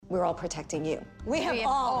we're all protecting you. We have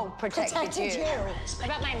all protected you.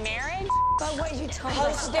 About my marriage? But what you told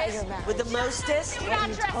us about your marriage. With the mostest? What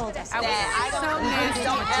you told us. Don't ever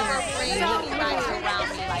bring anybody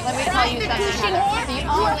around me like Let me tell you something. The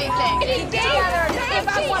only thing. If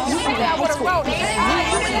I wanted to say that, I would have wrote it.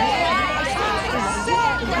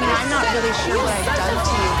 I'm not really sure what I've done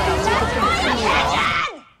to you, but I'll take it from you.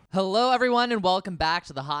 Hello, everyone, and welcome back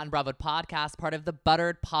to the Hot and Bravo podcast, part of the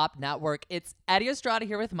Buttered Pop Network. It's Eddie Estrada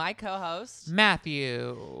here with my co-host,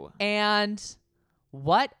 Matthew. And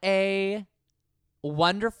what a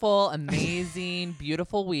wonderful, amazing,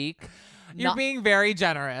 beautiful week. You're being very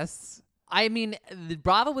generous. I mean,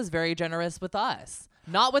 Bravo was very generous with us.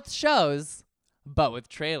 Not with shows, but with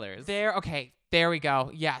trailers. There we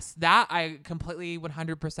go. Yes, that I completely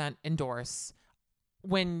 100% endorse.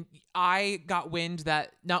 When I got wind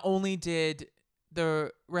that not only did the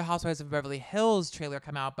Real Housewives of Beverly Hills trailer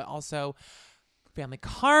come out, but also Family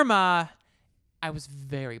Karma, I was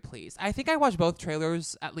very pleased. I think I watched both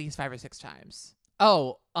trailers at least 5 or 6 times.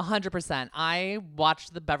 Oh, 100%. I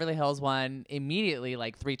watched the Beverly Hills one immediately,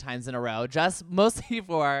 like 3 times in a row, just mostly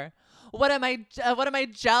for what am I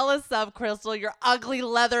jealous of, Crystal? Your ugly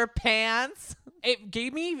leather pants. It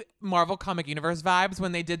gave me Marvel Comic Universe vibes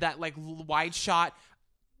when they did that like wide shot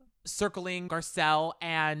circling Garcelle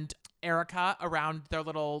and Erica around their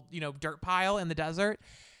little, dirt pile in the desert.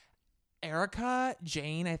 Erica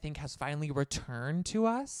Jane, I think, has finally returned to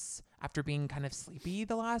us after being kind of sleepy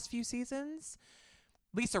the last few seasons.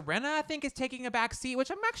 Lisa Rinna, I think, is taking a back seat,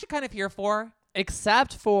 which I'm actually kind of here for.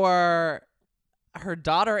 Except for her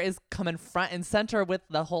daughter is coming front and center with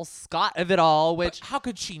the whole Scott of it all, which... But how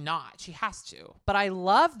could she not? She has to. But I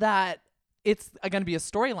love that it's going to be a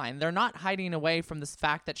storyline. They're not hiding away from this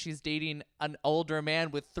fact that she's dating an older man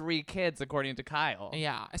with 3 kids, according to Kyle.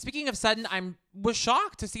 Yeah. Speaking of Sutton, I was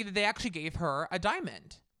shocked to see that they actually gave her a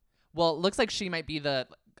diamond. Well, it looks like she might be the...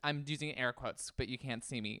 I'm using air quotes, but you can't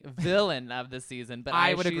see me. Villain of the season. But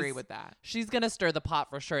I would agree with that. She's going to stir the pot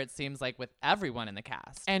for sure, it seems like, with everyone in the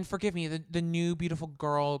cast. And forgive me, the new beautiful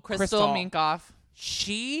girl, Crystal Minkoff.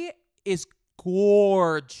 She is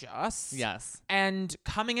gorgeous. Yes. And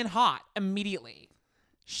coming in hot immediately.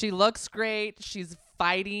 She looks great. She's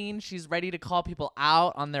fighting. She's ready to call people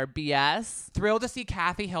out on their BS. Thrilled to see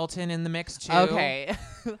Kathy Hilton in the mix too. Okay.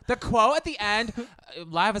 The quote at the end,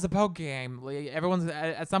 live as a poke game.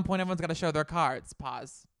 At some point, everyone's got to show their cards.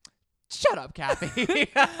 Pause. Shut up, Kathy.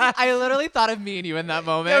 I literally thought of me and you in that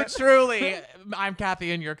moment. No, truly. I'm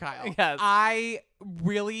Kathy and you're Kyle. Yes. I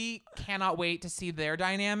really cannot wait to see their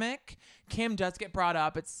dynamic. Kim does get brought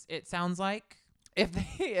up. It sounds like.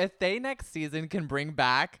 If they next season can bring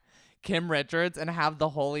back Kim Richards and have the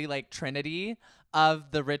holy trinity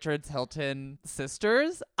of the Richards Hilton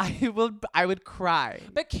sisters, I would cry.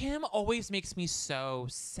 But Kim always makes me so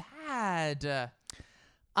sad.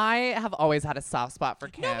 I have always had a soft spot for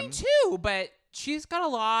Kim. No, me too, but she's got a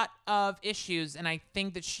lot of issues, and I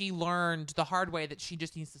think that she learned the hard way that she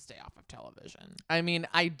just needs to stay off of television. I mean,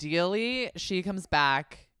 ideally, she comes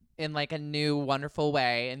back in a new, wonderful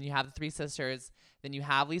way, and you have the 3 sisters, then you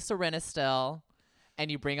have Lisa Rinna still,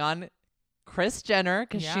 and you bring on Kris Jenner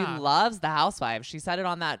because she loves the Housewives. She said it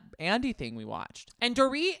on that Andy thing we watched. And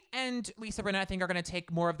Dorit and Lisa Rinna, I think, are going to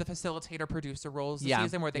take more of the facilitator producer roles this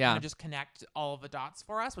season, where they kind of just connect all of the dots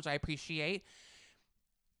for us, which I appreciate.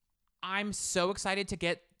 I'm so excited to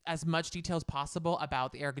get as much detail as possible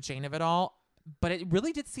about the Erika Jayne of it all, but it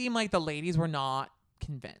really did seem like the ladies were not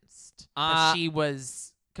convinced that she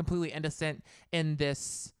was completely innocent in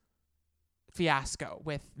this fiasco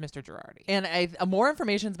with Mr. Girardi. And more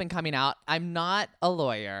information's been coming out. I'm not a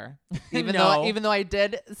lawyer, even No. though I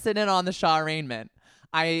did sit in on the Shaw arraignment.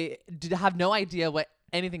 I have no idea what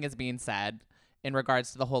anything is being said in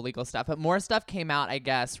regards to the whole legal stuff. But more stuff came out, I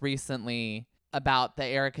guess, recently about the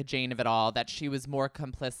Erika Jayne of it all, that she was more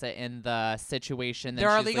complicit in the situation. There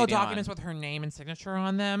are legal documents with her name and signature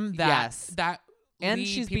on them that and lead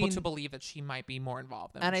she's people being, to believe that she might be more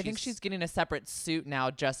involved. And I think she's getting a separate suit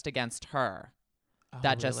now just against her.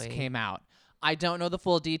 That just came out. I don't know the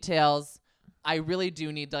full details. I really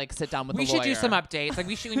do need to sit down with we a lawyer. should do some updates.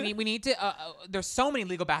 We need to. There's so many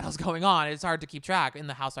legal battles going on. It's hard to keep track in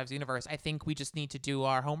the Housewives universe. I think we just need to do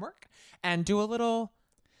our homework and do a little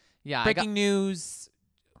breaking news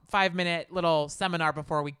 5-minute little seminar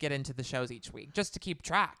before we get into the shows each week, just to keep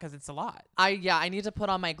track, because it's a lot. I need to put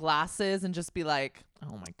on my glasses and just be like,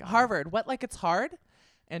 oh my God, Harvard, what, it's hard?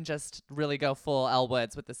 And just really go full Elle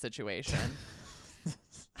Woods with the situation.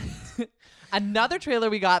 Another trailer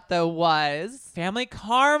we got, though, was Family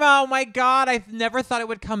Karma. Oh my God, I never thought it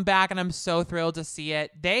would come back, and I'm so thrilled to see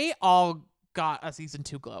it. They all got a season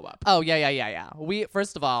 2 glow up. Oh, yeah. We,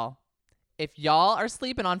 first of all, if y'all are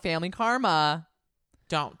sleeping on Family Karma,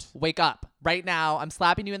 don't. Wake up right now. I'm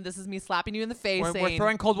slapping you, and this is me slapping you in the face. We're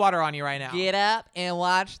throwing cold water on you right now. Get up and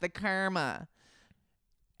watch the Karma.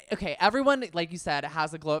 Okay, everyone, like you said,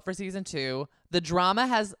 has a glow up for season 2. The drama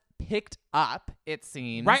has picked up, it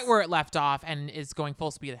seems. Right where it left off and is going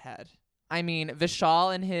full speed ahead. I mean,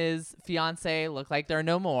 Vishal and his fiance look like they're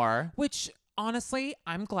no more. Which, honestly,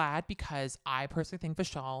 I'm glad because I personally think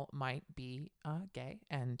Vishal might be gay,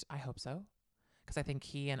 and I hope so. Because I think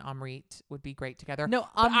he and Amrit would be great together. No,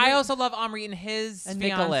 but I also love Amrit and his and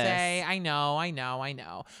fiance. Nicholas. I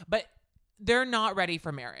know. But they're not ready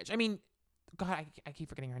for marriage. I mean, God, I keep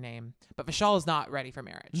forgetting her name. But Vishal is not ready for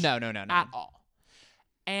marriage. No. At all.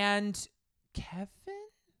 And Kevin?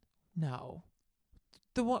 No.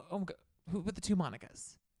 The one who with the 2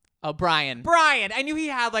 Monicas. Oh, Brian. I knew he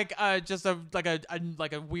had like just a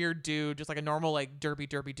weird dude, just like a normal like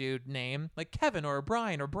derpy dude name, like Kevin or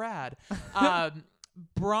Brian or Brad.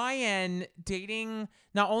 Brian dating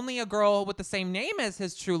not only a girl with the same name as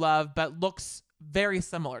his true love, but looks very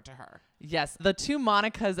similar to her. Yes, the 2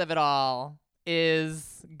 Monicas of it all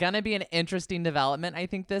is gonna be an interesting development, I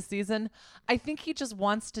think, this season. I think he just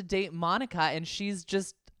wants to date Monica, and she's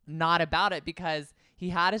just not about it because he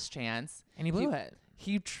had his chance and he blew it.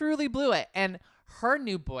 He truly blew it. And her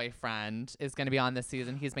new boyfriend is going to be on this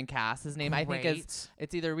season. He's been cast. His name, I think, it's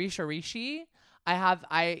either Rishi.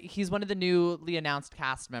 He's one of the newly announced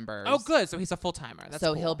cast members. Oh, good. So he's a full timer.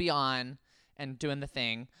 So he'll be on and doing the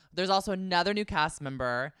thing. There's also another new cast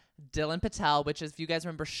member, Dylan Patel, which is, if you guys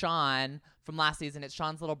remember Sean from last season, it's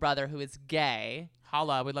Sean's little brother who is gay.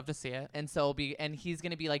 Holla, we'd love to see it. And he's going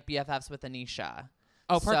to be like BFFs with Anisha.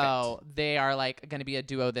 Oh, perfect. So they are like going to be a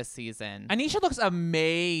duo this season. Anisha looks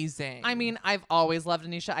amazing. I mean, I've always loved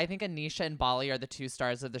Anisha. I think Anisha and Bali are the 2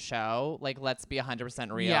 stars of the show. Like, let's be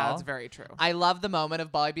 100% real. Yeah, that's very true. I love the moment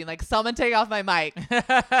of Bali being like, someone take off my mic.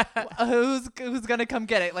 Who's going to come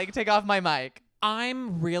get it? Like, take off my mic.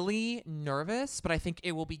 I'm really nervous, but I think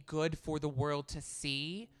it will be good for the world to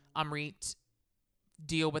see Amrit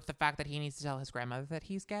deal with the fact that he needs to tell his grandmother that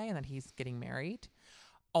he's gay and that he's getting married.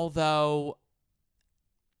 Although...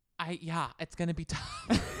 it's gonna be tough.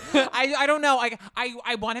 I don't know.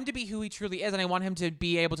 I want him to be who he truly is, and I want him to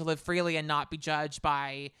be able to live freely and not be judged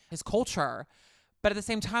by his culture. But at the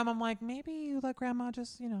same time, I'm like, maybe you let grandma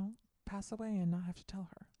just, pass away and not have to tell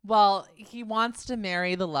her. Well, he wants to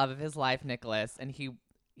marry the love of his life, Nicholas, and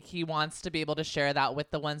he wants to be able to share that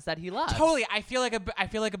with the ones that he loves. Totally. I feel like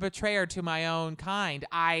a betrayer to my own kind.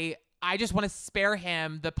 I just want to spare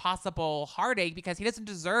him the possible heartache because he doesn't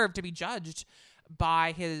deserve to be judged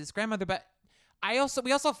by his grandmother. But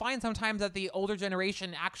we also find sometimes that the older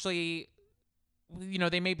generation actually,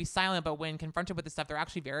 they may be silent, but when confronted with this stuff, they're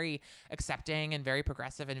actually very accepting and very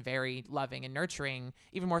progressive and very loving and nurturing,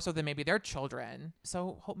 even more so than maybe their children.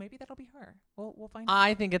 So maybe that'll be her. We'll find out.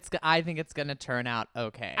 I think it's gonna turn out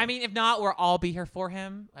okay. I mean, if not, we'll all be here for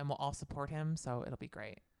him and we'll all support him. So it'll be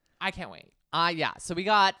great. I can't wait. Yeah. So we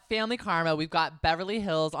got Family Karma. We've got Beverly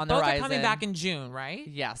Hills on the horizon. Both are coming back in June, right?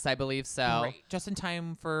 Yes, I believe so. Great. Just in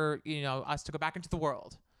time for, us to go back into the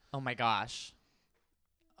world. Oh my gosh.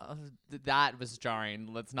 That was jarring.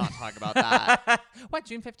 Let's not talk about that. What?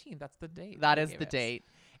 June 15th. That's the date. That is the date.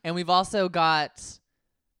 And we've also got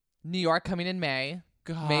New York coming in May.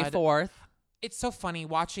 God. May 4th. It's so funny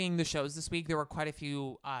watching the shows this week. There were quite a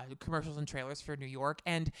few commercials and trailers for New York.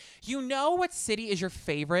 And what city is your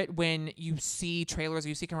favorite when you see trailers,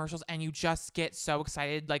 you see commercials, and you just get so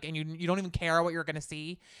excited, like, and you don't even care what you're going to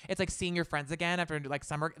see. It's like seeing your friends again after like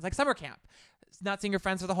summer. It's like summer camp. It's not seeing your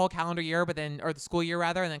friends for the whole calendar year, or the school year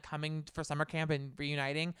rather, and then coming for summer camp and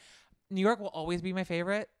reuniting. New York will always be my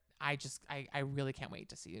favorite. I really can't wait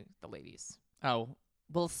to see the ladies. Oh,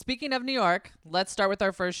 well, speaking of New York, let's start with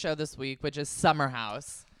our first show this week, which is Summer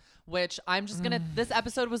House, which I'm just going to... This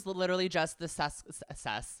episode was literally just the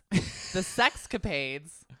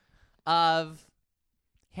sexcapades of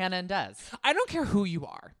Hannah and Des. I don't care who you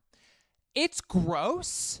are. It's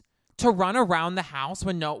gross to run around the house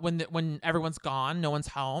when everyone's gone, no one's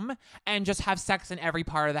home, and just have sex in every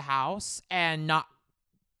part of the house and not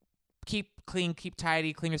keep clean, keep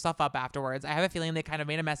tidy, clean yourself up afterwards. I have a feeling they kind of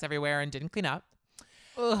made a mess everywhere and didn't clean up.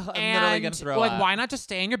 Ugh, I'm literally gonna throw up. Why not just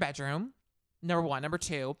stay in your bedroom? Number one. Number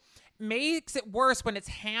two, makes it worse when it's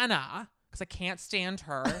Hannah, because I can't stand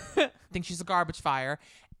her. I think she's a garbage fire.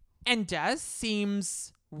 And Des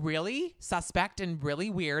seems really suspect and really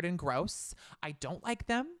weird and gross. I don't like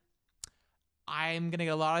them. I'm gonna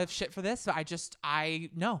get a lot of shit for this, but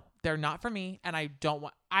no, they're not for me, and I don't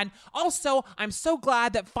want. And also, I'm so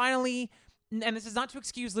glad that finally and this is not to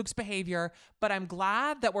excuse Luke's behavior, but I'm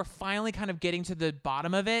glad that we're finally kind of getting to the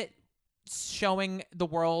bottom of it, showing the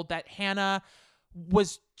world that Hannah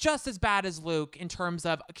was just as bad as Luke in terms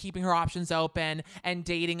of keeping her options open and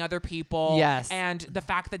dating other people. Yes. And the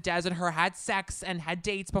fact that Des and her had sex and had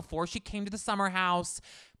dates before she came to the summer house.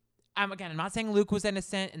 Again, I'm not saying Luke was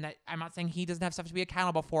innocent and that I'm not saying he doesn't have stuff to be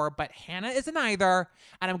accountable for, but Hannah isn't either.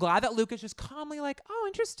 And I'm glad that Luke is just calmly like,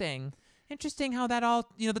 oh, interesting how that all,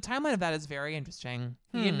 the timeline of that is very interesting.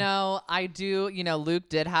 I do, Luke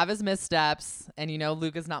did have his missteps, and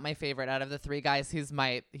Luke is not my favorite out of the three guys. He's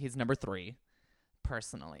number 3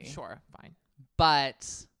 personally. Sure, fine.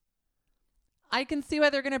 But I can see why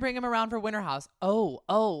they're going to bring him around for Winter House.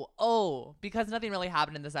 Because nothing really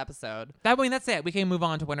happened in this episode. That's it. We can move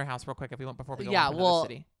on to Winter House real quick if we want before we go on to another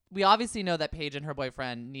city. We obviously know that Paige and her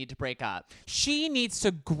boyfriend need to break up. She needs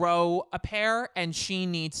to grow a pair, and she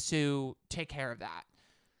needs to take care of that.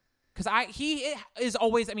 Because he is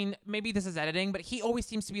always, maybe this is editing, but he always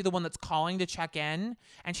seems to be the one that's calling to check in.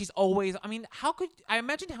 And she's always, I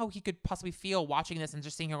imagine how he could possibly feel watching this and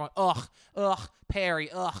just seeing her going, ugh, Perry,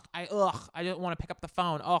 I don't want to pick up the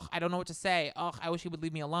phone. I don't know what to say. I wish he would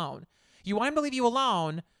leave me alone. You want him to leave you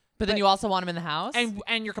alone. But then you also want him in the house?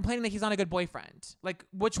 And you're complaining that he's not a good boyfriend. Like,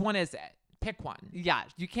 which one is it? Pick one. Yeah,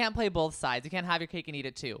 you can't play both sides. You can't have your cake and eat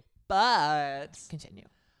it too. But continue.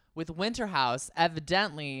 With Winter House,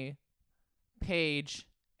 evidently, Paige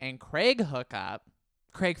and Craig hook up.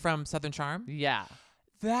 Craig from Southern Charm? Yeah.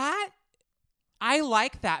 I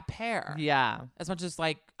like that pair. Yeah. As much as,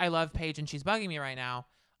 I love Paige and she's bugging me right now,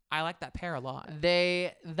 I like that pair a lot.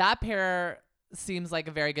 That pair seems like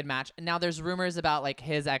a very good match. Now there's rumors about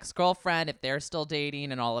his ex-girlfriend, if they're still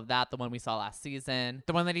dating and all of that, the one we saw last season.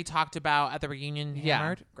 The one that he talked about at the reunion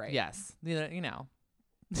hammered? Yeah. Great. Yes.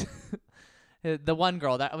 The one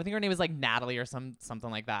girl, that I think her name was Natalie or something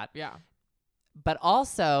like that. Yeah. But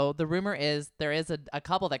also the rumor is there is a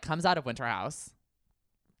couple that comes out of Winter House.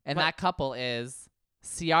 And that couple is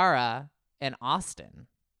Ciara and Austin,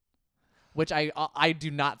 which I do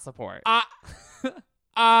not support.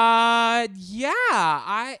 No.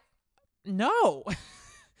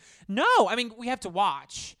 No, we have to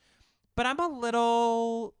watch, but I'm a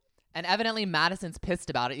little. And evidently Madison's pissed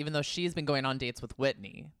about it, even though she's been going on dates with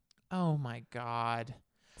Whitney. Oh my God.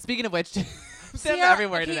 Speaking of which, Ciara,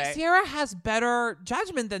 everywhere today. Ciara has better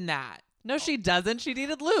judgment than that. No, she doesn't. She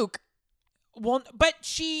needed Luke. Well, but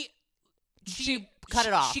she cut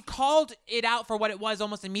it off. She called it out for what it was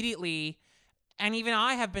almost immediately. And even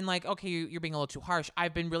I have been like, okay, you're being a little too harsh.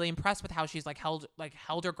 I've been really impressed with how she's held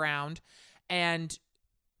her ground. And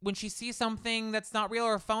when she sees something that's not real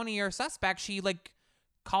or phony or suspect, she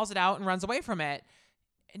calls it out and runs away from it.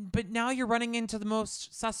 But now you're running into the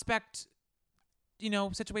most suspect,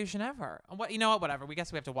 situation ever. Whatever. We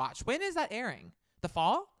guess we have to watch. When is that airing? The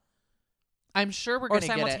fall? I'm sure we're going to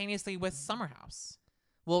get it. Or simultaneously with Summer House?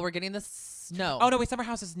 Well, we're getting this. No. Oh, no, wait. Summer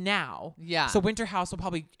House is now. Yeah. So Winter House will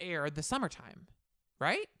probably air the summertime,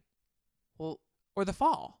 right? Well, or the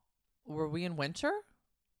fall. Were we in winter?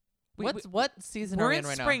 What season are we we in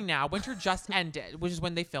right now? We're in spring now. Winter just ended, which is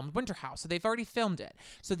when they filmed Winter House. So they've already filmed it.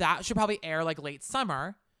 So that should probably air late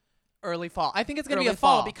summer. Early fall. I think it's going to be a a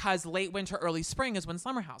fall because late winter, early spring is when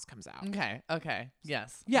Summer House comes out. Okay.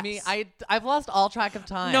 Yes. Yes. I've lost all track of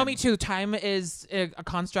time. No, me too. Time is a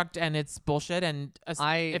construct and it's bullshit. And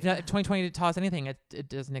if 2020 taught us anything, it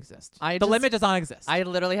doesn't exist. The limit does not exist. I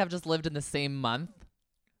literally have just lived in the same month.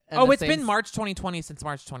 It's been March 2020 since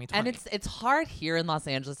March 2020. And it's hard here in Los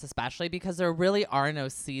Angeles, especially because there really are no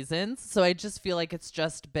seasons. So I just feel like it's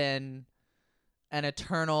just been an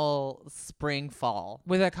eternal spring fall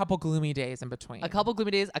with a couple gloomy days in between. A couple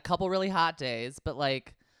gloomy days, a couple really hot days, but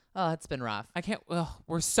it's been rough. I can't.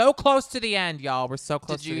 We're so close to the end, y'all. We're so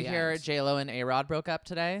close to the end. Did you hear J-Lo and A-Rod broke up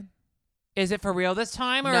today? Is it for real this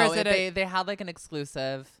time, or no? Is it they had an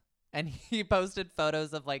exclusive, and he posted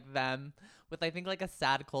photos of them with I think a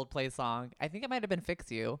sad Coldplay song. I think it might have been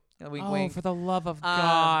 "Fix You." Wink, wink. For the love of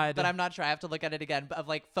God! But I'm not sure. I have to look at it again. But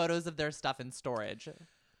of photos of their stuff in storage.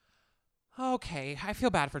 Okay, I feel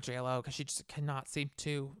bad for J-Lo because she just cannot seem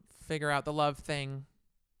to figure out the love thing.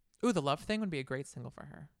 Ooh, the love thing would be a great single for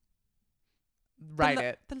her. Write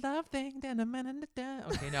it. The love thing. Okay,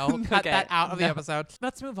 no, cut that out of the episode.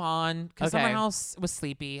 Let's move on because Summer House was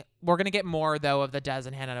sleepy. We're gonna get more though of the Des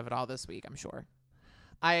and Hannah of it all this week, I'm sure.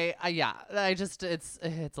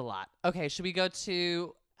 It's a lot. Okay, should we go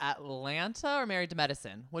to Atlanta or Married to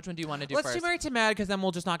Medicine? Which one do you want to do first? Let's do Married to Med because then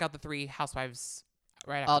we'll just knock out the 3 housewives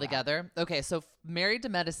right after all together. That. Okay, so Married to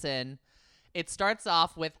Medicine, it starts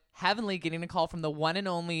off with Heavenly getting a call from the one and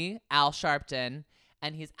only Al Sharpton,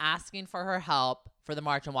 and he's asking for her help for the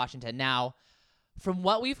March on Washington. Now, from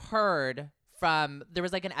what we've heard there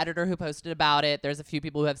was like an editor who posted about it. There's a few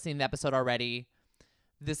people who have seen the episode already.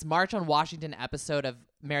 This March on Washington episode of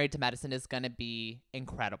Married to Medicine is going to be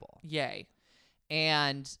incredible. Yay.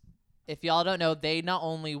 And if y'all don't know, they not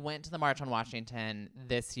only went to the March on Washington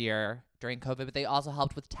this year during COVID, but they also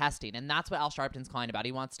helped with testing. And that's what Al Sharpton's calling about.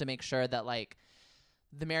 He wants to make sure that like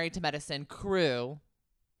the Married to Medicine crew,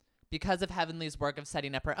 because of Heavenly's work of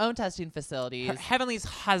setting up her own testing facilities. Heavenly's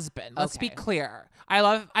husband. Let's be clear.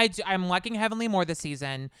 I'm liking Heavenly more this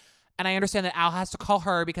season. And I understand that Al has to call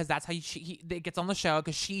her because that's how it gets on the show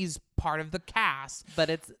because she's part of the cast. But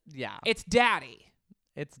it's Daddy.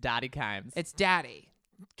 It's Daddy Kimes. It's Daddy.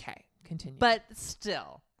 Okay, continue. But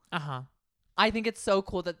still. Uh-huh. I think it's so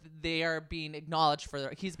cool that they are being acknowledged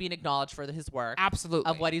he's being acknowledged for his work. Absolutely.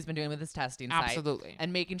 Of what he's been doing with his testing site. Absolutely.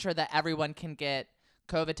 And making sure that everyone can get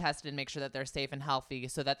COVID tested and make sure that they're safe and healthy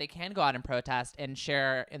so that they can go out and protest and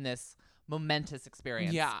share in this momentous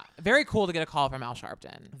experience. Yeah. Very cool to get a call from Al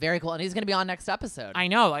Sharpton. Very cool. And he's going to be on next episode. I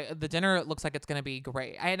know. Like the dinner looks like it's going to be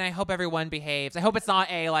great. And I hope everyone behaves. I hope it's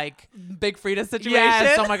not a like Big Frida situation.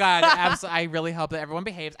 Yes. Oh my God. I really hope that everyone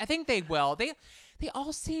behaves. I think they will. They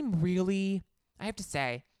all seem really, I have to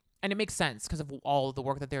say, and it makes sense because of all the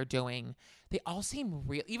work that they're doing. They all seem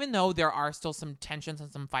real, even though there are still some tensions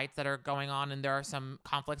and some fights that are going on and there are some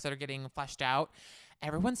conflicts that are getting fleshed out.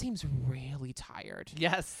 Everyone seems really tired.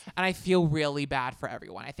 Yes. And I feel really bad for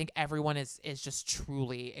everyone. I think everyone is just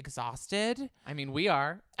truly exhausted. I mean, we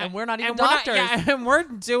are. And we're not even doctors. And we're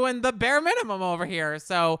doing the bare minimum over here.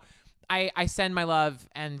 So I send my love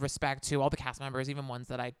and respect to all the cast members, even ones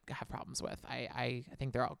that I have problems with. I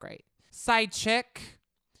think they're all great. Side chick.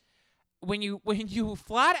 When you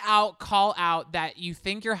flat out call out that you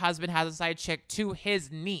think your husband has a side chick to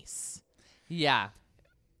his niece. Yeah.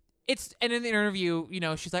 And in the interview,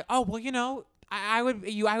 she's like, oh, well, I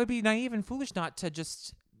would be naive and foolish not to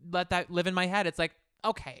just let that live in my head. It's like,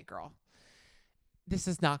 okay, girl, this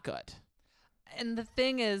is not good. And the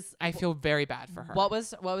thing is, I feel very bad for her. What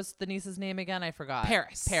was the niece's name again? I forgot.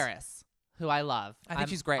 Paris, who I love. I think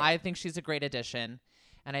she's great. I think she's a great addition.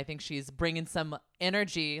 And I think she's bringing some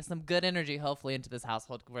energy, some good energy, hopefully, into this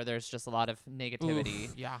household where there's just a lot of negativity.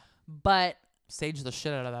 Oof, yeah. But sage the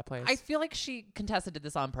shit out of that place. I feel like Contessa did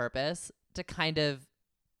this on purpose to kind of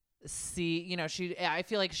see, I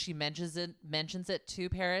feel like she mentions it to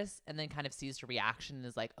Paris and then kind of sees her reaction and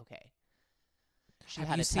is like, okay.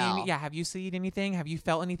 Have you seen anything? Have you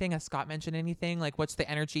felt anything? Has Scott mentioned anything? Like, what's the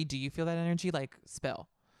energy? Do you feel that energy? Like, spill.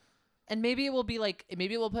 And maybe it will be like,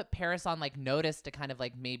 maybe it will put Paris on like notice to kind of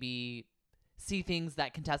like maybe see things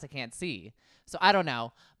that Contessa can't see. So I don't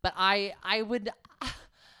know, but I would.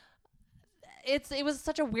 It was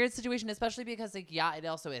such a weird situation, especially because like it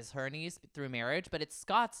also is her niece through marriage, but it's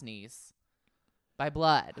Scott's niece by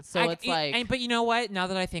blood. So but you know what? Now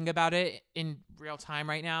that I think about it in real time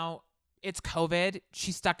right now. It's COVID.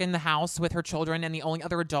 She's stuck in the house with her children, and the only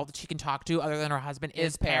other adult that she can talk to other than her husband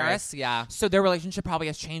is Paris. Yeah. So their relationship probably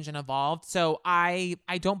has changed and evolved. So I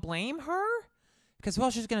don't blame her because who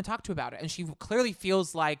else she's going to talk to about it? And she clearly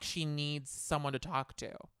feels like she needs someone to talk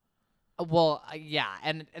to. Well, yeah.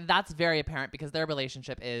 And that's very apparent because their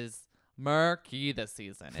relationship is murky this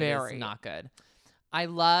season. Very. It is not good.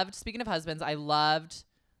 Speaking of husbands, I loved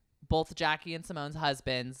both Jackie and Simone's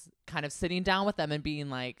husbands kind of sitting down with them and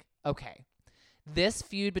being like, okay, this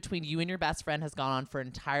feud between you and your best friend has gone on for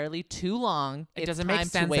entirely too long. It doesn't make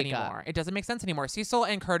sense anymore. It doesn't make sense anymore. Cecil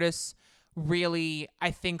and Curtis really,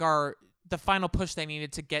 I think, are the final push they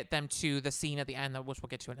needed to get them to the scene at the end, which we'll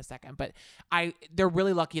get to in a second. But they're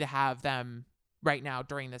really lucky to have them right now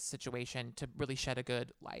during this situation to really shed a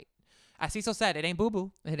good light. As Cecil said, it ain't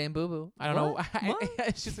boo-boo. It ain't boo-boo. I don't know.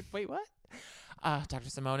 What? She's like, wait, what? Dr.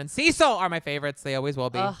 Simone and Cecil are my favorites. They always will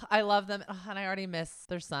be. I love them. And I already miss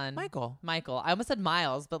their son. Michael. I almost said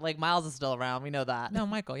Miles, but like Miles is still around. We know that. No,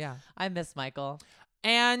 Michael, yeah. I miss Michael.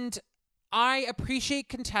 And I appreciate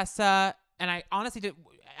Contessa. And I honestly did.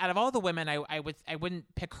 Out of all the women, I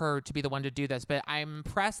wouldn't pick her to be the one to do this, but I'm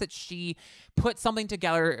impressed that she put something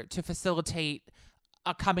together to facilitate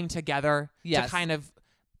a coming together. Yes. To kind of,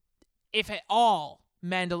 if at all,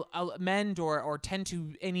 mend or tend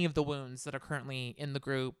to any of the wounds that are currently in the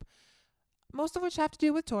group, most of which have to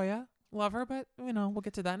do with Toya. Love her, but we'll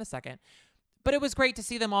get to that in a second. But it was great to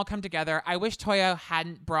see them all come together. I wish Toya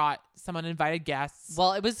hadn't brought some uninvited guests.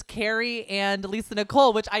 Well, it was Carrie and Lisa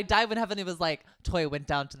Nicole, which I died when Heavenly was like, Toya went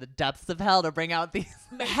down to the depths of hell to bring out these.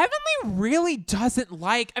 Heavenly really doesn't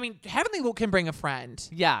like. I mean, Heavenly can bring a friend.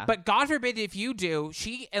 Yeah. But God forbid if you do,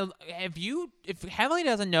 if Heavenly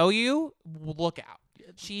doesn't know you, look out.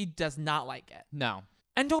 She does not like it. No.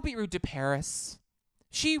 And don't be rude to Paris.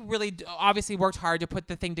 she really obviously worked hard to put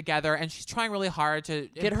the thing together, and she's trying really hard to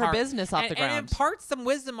get her business off the ground. And impart some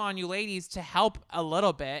wisdom on you ladies to help a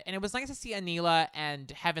little bit. And it was nice to see Anila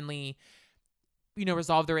and Heavenly,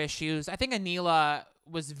 resolve their issues. I think Anila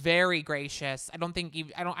was very gracious. I don't think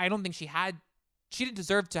she didn't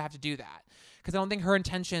deserve to have to do that, because I don't think her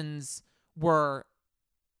intentions were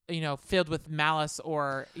filled with malice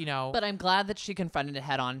or. But I'm glad that she confronted it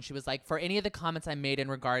head on. She was like, for any of the comments I made in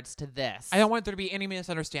regards to this, I don't want there to be any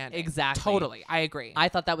misunderstanding. Exactly. Totally. I agree. I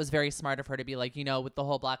thought that was very smart of her to be like, with the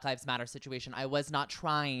whole Black Lives Matter situation, I was not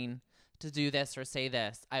trying to do this or say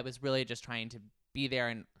this. I was really just trying to be there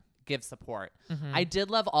and give support. Mm-hmm. I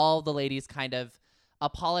did love all the ladies kind of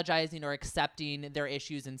apologizing or accepting their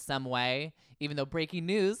issues in some way, even though breaking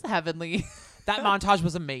news, Heavenly. That montage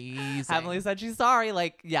was amazing. Heavenly said she's sorry.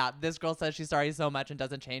 Like, yeah, this girl says she's sorry so much and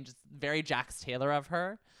doesn't change. It's very Jax Taylor of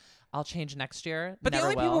her. I'll change next year. But Never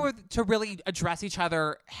the only will. people to really address each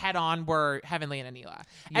other head on were Heavenly and Anila.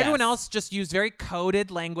 Yes. Everyone else just used very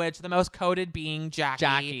coded language, the most coded being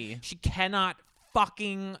Jackie. She cannot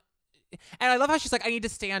fucking... And I love how she's like, I need to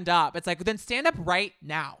stand up. It's like, then stand up right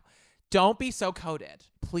now. Don't be so coded,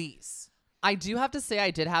 please. I do have to say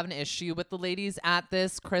I did have an issue with the ladies at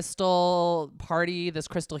this crystal party, this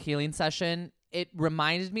crystal healing session. It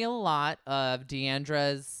reminded me a lot of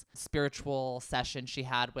Deandra's spiritual session she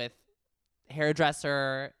had with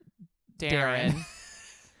hairdresser Darren.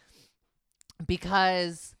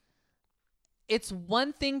 Because it's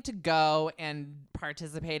one thing to go and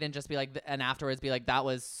participate and just be like, and afterwards be like, that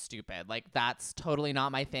was stupid. Like, that's totally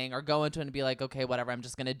not my thing. Or go into it and be like, okay, whatever, I'm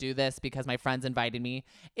just going to do this because my friends invited me.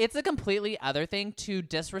 It's a completely other thing to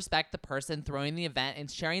disrespect the person throwing the event and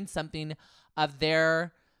sharing something of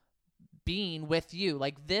their being with you.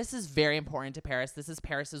 Like, this is very important to Paris. This is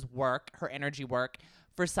Paris's work, her energy work.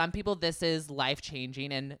 For some people, this is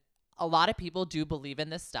life-changing. And a lot of people do believe in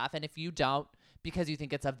this stuff. And if you don't, because you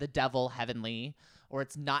think it's of the devil, Heavenly, or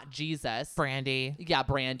it's not Jesus. Brandy. Yeah,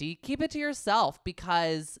 Brandy. Keep it to yourself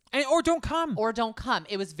because... Or don't come. Or don't come.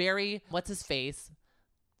 It was very... What's his face?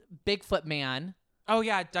 Bigfoot Man. Oh,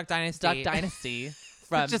 yeah. Duck Dynasty. Duck Dynasty.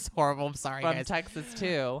 From just horrible. I'm sorry, from guys. Texas,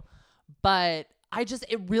 too. But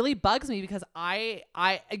it really bugs me because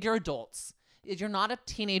you're adults. You're not a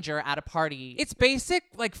teenager at a party. It's basic,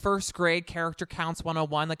 like, first grade character counts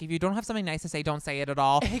 101. Like, if you don't have something nice to say, don't say it at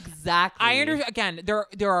all. Exactly. I understand. Again,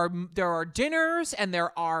 there are dinners and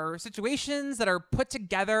there are situations that are put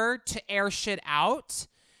together to air shit out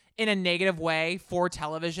in a negative way for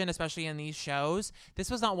television, especially in these shows.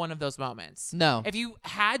 This was not one of those moments. No. If you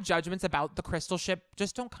had judgments about the crystal ship,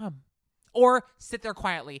 just don't come. Or sit there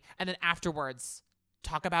quietly and then afterwards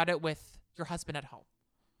talk about it with your husband at home.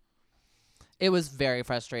 It was very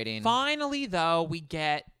frustrating. Finally, though, we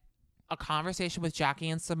get a conversation with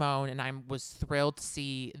Jackie and Simone, and I was thrilled to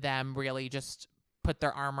see them really just put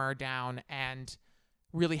their armor down and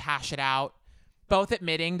really hash it out, both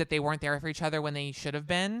admitting that they weren't there for each other when they should have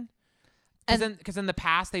been. Because in the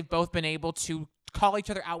past, they've both been able to call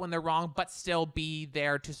each other out when they're wrong, but still be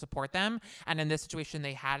there to support them. And in this situation,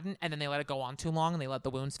 they hadn't, and then they let it go on too long, and they let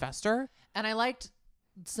the wounds fester. And I liked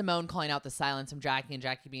Simone calling out the silence from Jackie and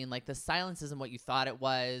Jackie being like, the silence isn't what you thought it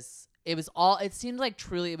was. It seemed like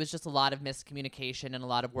truly it was just a lot of miscommunication and a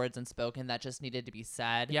lot of words unspoken that just needed to be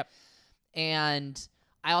said. Yep. And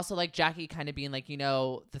I also like Jackie kind of being like,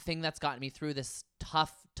 the thing that's gotten me through this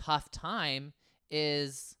tough time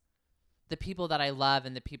is the people that I love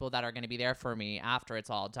and the people that are going to be there for me after it's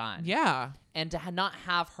all done. Yeah. And to not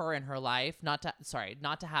have her in her life,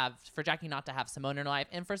 for Jackie not to have Simone in her life,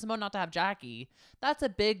 and for Simone not to have Jackie, that's a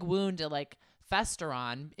big wound to like fester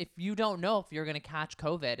on if you don't know if you're going to catch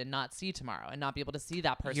COVID and not see tomorrow and not be able to see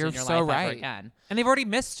that person in your life ever again. And they've already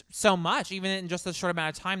missed so much, even in just a short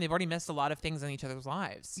amount of time. They've already missed a lot of things in each other's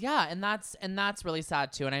lives. Yeah, and that's really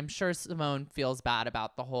sad too. And I'm sure Simone feels bad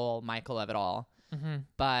about the whole Michael of it all. Mm-hmm.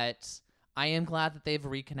 But I am glad that they've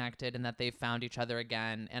reconnected and that they've found each other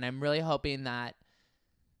again. And I'm really hoping that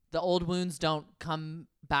the old wounds don't come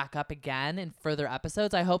back up again in further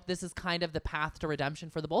episodes. I hope this is kind of the path to redemption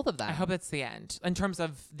for the both of them. I hope it's the end in terms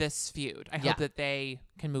of this feud. I hope that they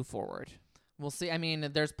can move forward. We'll see. I mean,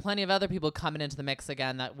 there's plenty of other people coming into the mix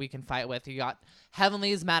again that we can fight with. You got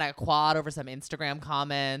Heavenly's mad at Quad over some Instagram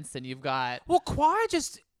comments, and you've got... Well, Quad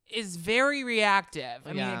just is very reactive.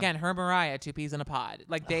 I mean, again, her and Mariah, two peas in a pod.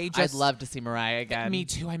 Like, they just... I'd love to see Mariah again. Me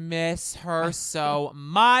too. I miss her so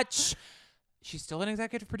much. She's still an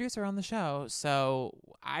executive producer on the show, so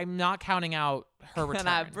I'm not counting out her return.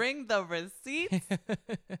 Can I bring the receipts?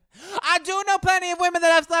 I do know plenty of women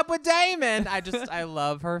that have slept with Damon. I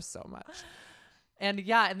love her so much. And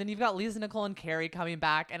yeah, and then you've got Lisa Nicole and Carrie coming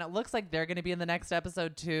back, and it looks like they're going to be in the next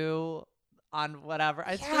episode too, on whatever.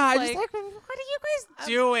 It's just like, what are you guys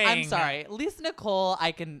doing? I'm sorry, Lisa Nicole,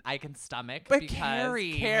 I can stomach, but because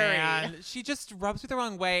Carrie, man, she just rubs me the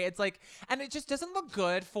wrong way. It's like, and it just doesn't look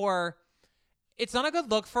good for. It's not a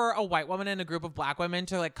good look for a white woman in a group of black women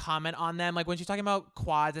to like comment on them. Like when she's talking about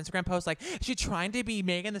quads, Instagram posts, like is she trying to be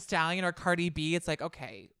Megan Thee Stallion or Cardi B? It's like,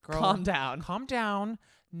 okay, girl, calm down. Calm down.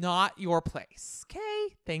 Not your place.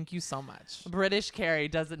 Okay. Thank you so much. British Carrie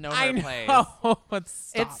doesn't know her place. But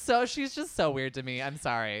stop. It's so, she's just so weird to me. I'm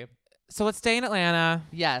sorry. So let's stay in Atlanta.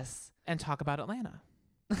 Yes. And talk about Atlanta.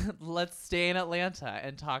 Let's stay in Atlanta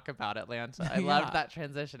and talk about Atlanta. I loved that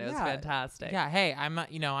transition. It was fantastic. Yeah. Hey,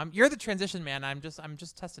 you're the transition man. I'm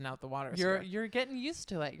just testing out the waters. You're getting used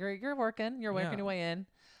to it. You're working. You're working your way in.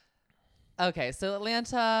 Okay. So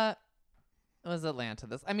Atlanta. Was Atlanta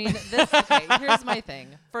this? I mean, this. Okay, here's my thing.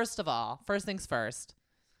 First of all, first things first.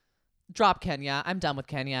 Drop Kenya. I'm done with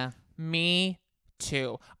Kenya. Me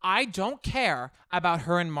too. I don't care about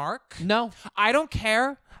her and Mark. No. I don't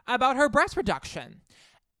care about her breast reduction.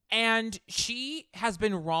 And she has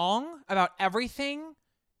been wrong about everything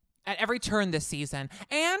at every turn this season.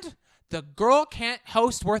 And the girl can't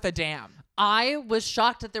host worth a damn. I was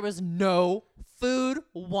shocked that there was no food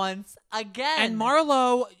once again. And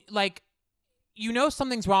Marlo, like, you know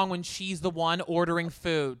something's wrong when she's the one ordering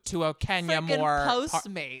food to a Kenya Moore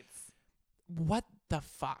Postmates. What the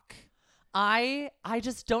fuck? I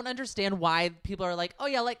just don't understand why people are like, oh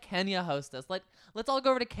yeah, let Kenya host this. Let's all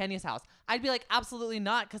go over to Kenya's house. I'd be like, absolutely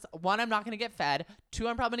not, because 1, I'm not going to get fed. 2,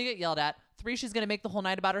 I'm probably going to get yelled at. 3, she's going to make the whole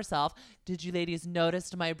night about herself. Did you ladies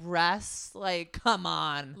notice my breasts? Like, come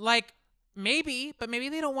on. Like, maybe, but maybe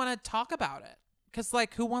they don't want to talk about it. Because,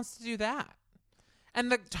 like, who wants to do that? And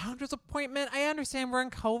the doctor's appointment, I understand we're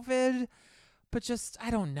in COVID, but just, I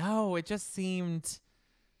don't know. It just seemed,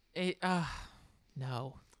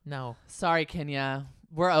 no. Sorry, Kenya.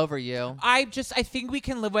 We're over you. I think we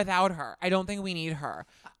can live without her. I don't think we need her.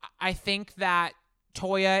 I think that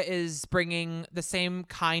Toya is bringing the same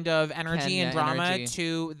kind of energy and drama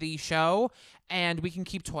to the show, and we can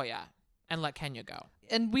keep Toya and let Kenya go.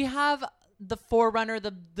 And we have the forerunner,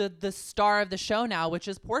 the star of the show now, which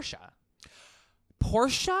is Portia.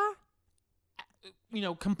 Portia,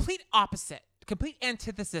 complete opposite, complete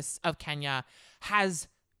antithesis of Kenya, has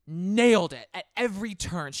nailed it at every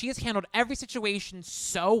turn. She has handled every situation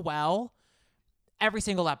so well, every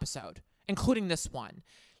single episode, including this one.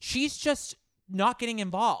 She's just not getting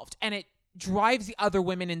involved, and it drives the other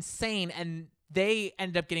women insane, and they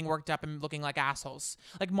end up getting worked up and looking like assholes.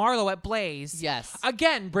 Like Marlo at Blaze. Yes.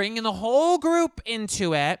 Again, bringing the whole group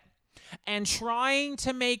into it and trying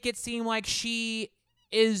to make it seem like she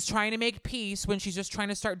is trying to make peace when she's just trying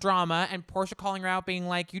to start drama, and Portia calling her out being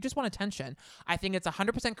like, you just want attention. I think it's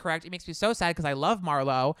 100% correct. It makes me so sad because I love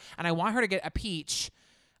Marlo and I want her to get a peach.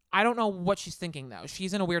 I don't know what she's thinking though.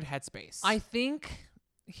 She's in a weird headspace. I think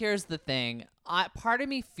here's the thing. Part of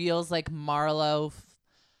me feels like Marlo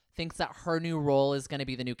thinks that her new role is going to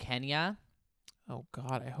be the new Kenya. Oh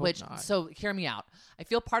God, I hope not. So hear me out. I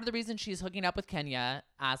feel part of the reason she's hooking up with Kenya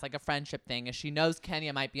as like a friendship thing is she knows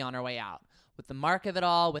Kenya might be on her way out. With the mark of it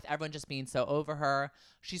all, with everyone just being so over her,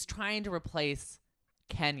 she's trying to replace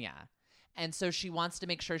Kenya. And so she wants to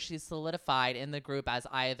make sure she's solidified in the group as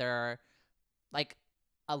either like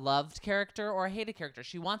a loved character or a hated character.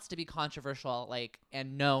 She wants to be controversial, like,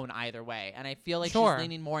 and known either way. And I feel like she's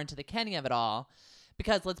leaning more into the Kenya of it all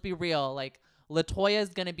because let's be real, like, LaToya is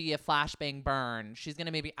going to be a flashbang burn.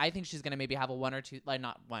 I think she's going to maybe have a 1 or 2, like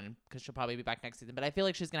not one because she'll probably be back next season, but I feel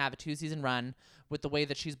like she's going to have a 2-season run with the way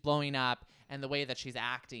that she's blowing up and the way that she's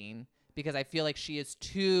acting because I feel like she is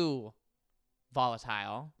too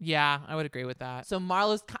volatile. Yeah, I would agree with that. So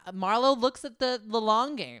Marlo looks at the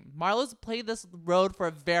long game. Marlo's played this road for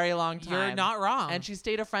a very long time. You're not wrong. And she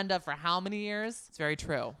stayed a friend of for how many years? It's very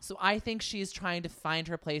true. So I think she's trying to find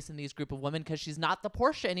her place in these group of women because she's not the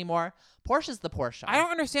Portia anymore. Portia's the Portia. I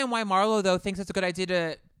don't understand why Marlo, though, thinks it's a good idea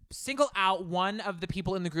to single out one of the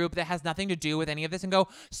people in the group that has nothing to do with any of this and go,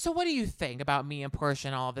 so what do you think about me and Portia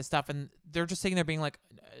and all of this stuff? And they're just sitting there being like,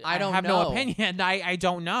 I have no opinion. I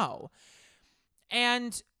don't know.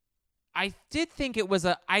 And I did think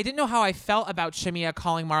I didn't know how I felt about Shamia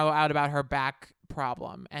calling Marlo out about her back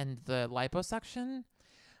problem and the liposuction.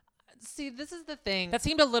 See, this is the thing. That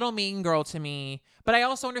seemed a little mean girl to me, but I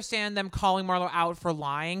also understand them calling Marlo out for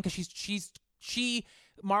lying because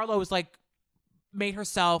Marlo was like, made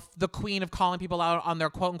herself the queen of calling people out on their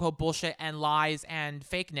quote unquote bullshit and lies and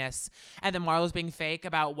fakeness. And then Marlo's being fake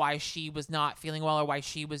about why she was not feeling well or why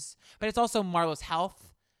but it's also Marlo's health.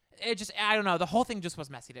 I don't know. The whole thing just was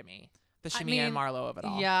messy to me. the Shamia and Marlo of it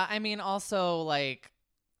all. Yeah, I mean, also like,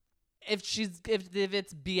 if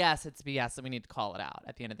it's BS, it's BS, and we need to call it out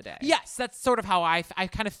at the end of the day. Yes, that's sort of how I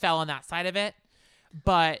kind of fell on that side of it,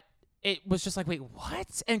 but it was just like, wait,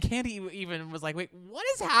 what? And Candy even was like, wait, what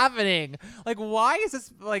is happening? Like, why is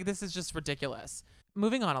this, like, this is just ridiculous.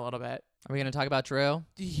 Moving on a little bit. Are we going to talk about Drew?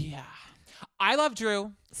 Yeah. I love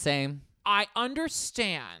Drew. Same. I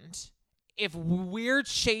understand if weird,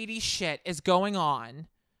 shady shit is going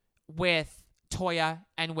with Toya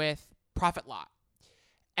and with Prophet Lot,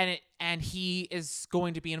 and he is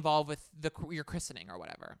going to be involved with your christening or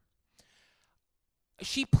whatever.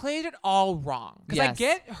 She played it all wrong. Because I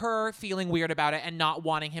get her feeling weird about it and not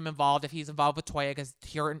wanting him involved if he's involved with Toya, because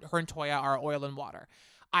her and Toya are oil and water.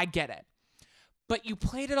 I get it. But you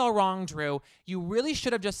played it all wrong, Drew. You really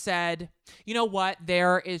should have just said, you know what?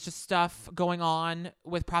 There is just stuff going on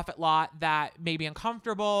with Prophet Lot that may be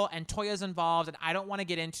uncomfortable, and Toya's involved, and I don't want to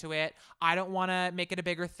get into it. I don't want to make it a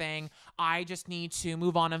bigger thing. I just need to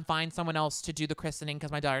move on and find someone else to do the christening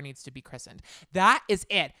because my daughter needs to be christened. That is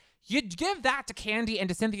it. You give that to Candy and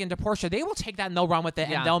to Cynthia and to Portia. They will take that and they'll run with it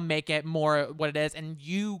and they'll make it more what it is, and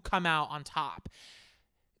you come out on top.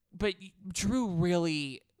 But Drew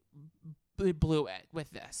really blew it with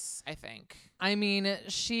this, I think. I mean,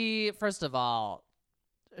 first of all,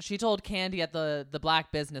 she told Candy at the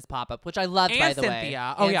Black Business pop-up, which I loved, by the way.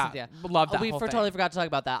 Oh, yeah. Cynthia. Loved that whole thing. Totally forgot to talk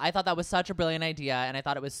about that. I thought that was such a brilliant idea, and I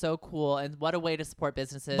thought it was so cool, and what a way to support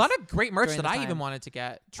businesses. A lot of great merch that I even wanted to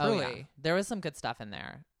get, truly. Oh, yeah. There was some good stuff in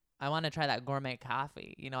there. I want to try that gourmet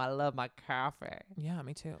coffee. You know, I love my coffee. Yeah,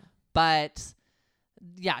 me too. But,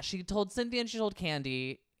 yeah, she told Cynthia and she told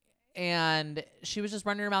Candy, and she was just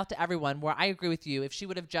running her mouth to everyone, where I agree with you. If she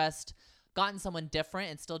would have just gotten someone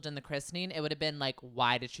different and still done the christening, it would have been like,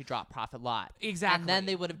 why did she drop Prophet Lot? Exactly. And then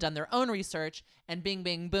they would have done their own research, and bing,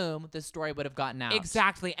 bing, boom, the story would have gotten out.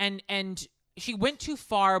 Exactly. And she went too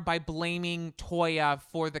far by blaming Toya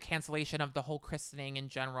for the cancellation of the whole christening in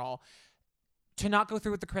general. To not go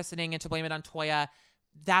through with the christening and to blame it on Toya,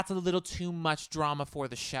 that's a little too much drama for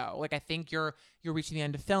the show. Like, I think you're reaching the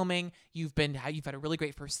end of filming. You've had a really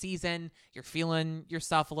great first season. You're feeling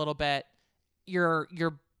yourself a little bit. You're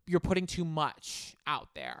putting too much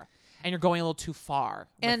out there, and you're going a little too far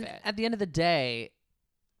with it. At the end of the day,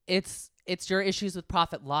 it's your issues with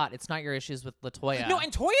Prophet Lot. It's not your issues with LaToya. No,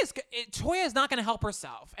 and Toya is not going to help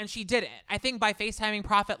herself, and she didn't. I think by FaceTiming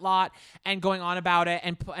Prophet Lot and going on about it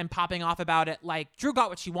and popping off about it, like, Drew got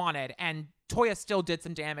what she wanted, and Toya still did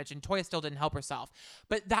some damage, and Toya still didn't help herself.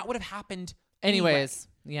 But that would have happened anyways.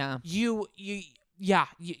 Yeah. You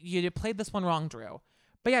played this one wrong, Drew.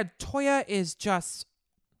 But yeah, Toya is just,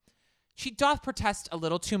 she doth protest a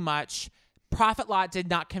little too much. Prophet Lot did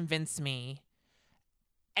not convince me.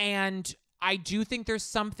 And I do think there's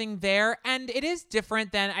something there, and it is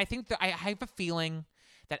different than, I think I have a feeling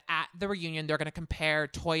that at the reunion they're going to compare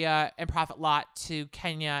Toya and Prophet Lot to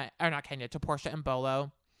to Portia and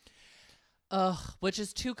Bolo. Which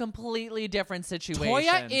is two completely different situations.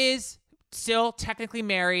 Toya is still technically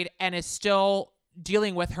married and is still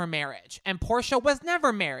dealing with her marriage, and Portia was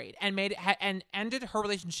never married and ended her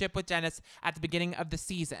relationship with Dennis at the beginning of the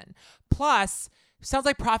season. Plus, sounds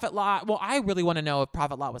like Prophet Lot. Well, I really want to know if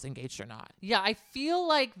Prophet Lot was engaged or not. Yeah, I feel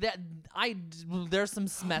like that. There's some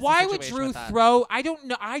messy. Why would Drew throw? I don't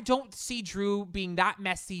know. I don't see Drew being that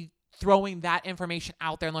messy, throwing that information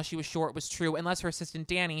out there unless she was sure it was true. Unless her assistant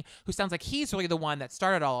Danny, who sounds like he's really the one that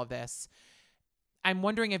started all of this. I'm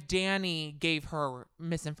wondering if Danny gave her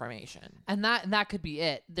misinformation. And that could be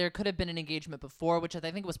it. There could have been an engagement before, which I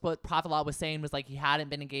think was what Prophet Lot was saying, was like he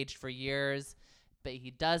hadn't been engaged for years, but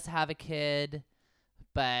he does have a kid.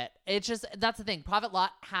 But it's just, that's the thing. Prophet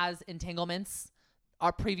Lot has entanglements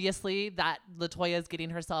previously that LaToya is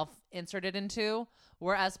getting herself inserted into,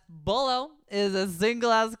 whereas Bolo is as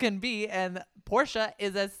single as can be, and Portia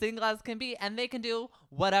is as single as can be, and they can do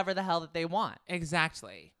whatever the hell that they want.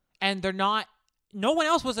 Exactly. And they're not, no one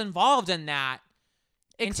else was involved in that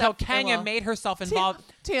until Kenya made herself involved.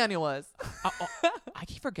 Tanya was. I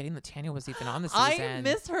keep forgetting that Tanya was even on the season. I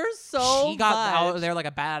miss her so much. She got out there like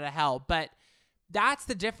a bat out of hell, but that's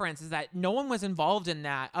the difference, is that no one was involved in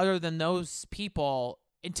that other than those people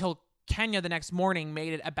until Kenya the next morning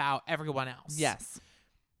made it about everyone else. Yes.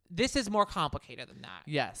 This is more complicated than that.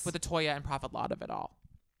 Yes. With the Toya and Prophet Lot of it all.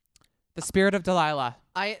 The spirit of Delilah.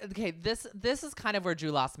 This is kind of where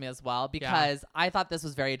Drew lost me as well, because I thought this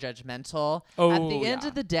was very judgmental. Oh, at the end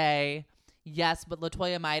of the day, yes, but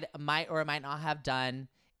LaToya might or might not have done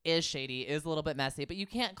is shady, is a little bit messy, but you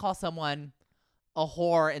can't call someone a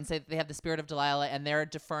whore and say that they have the spirit of Delilah and they're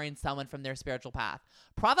deferring someone from their spiritual path.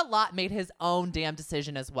 Prophet Lot made his own damn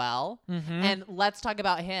decision as well. And let's talk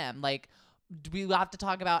about him. Like, we have to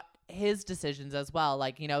talk about his decisions as well.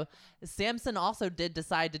 Like, you know, Samson also did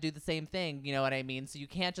decide to do the same thing. You know what I mean? So you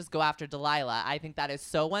can't just go after Delilah. I think that is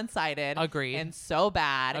so one-sided. Agreed. And so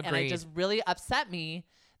bad. Agreed. And it just really upset me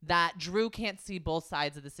that Drew can't see both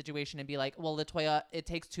sides of the situation and be like, well, LaToya, it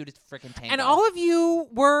takes two to freaking tango. And all of you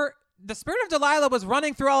were, the spirit of Delilah was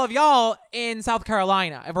running through all of y'all in South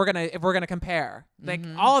Carolina. If we're gonna compare, like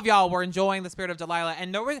all of y'all were enjoying the spirit of Delilah,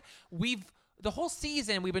 and the whole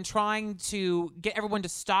season we've been trying to get everyone to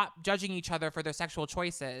stop judging each other for their sexual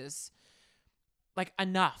choices. Like,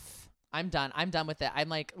 enough. I'm done with it. I'm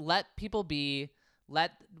like, let people be,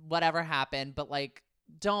 let whatever happen, but like,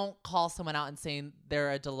 don't call someone out and saying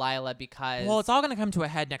they're a Delilah because... Well, it's all going to come to a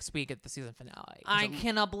head next week at the season finale. I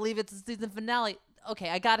cannot believe it's the season finale. Okay,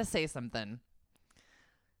 I got to say something.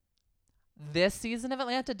 This season of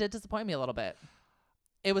Atlanta did disappoint me a little bit.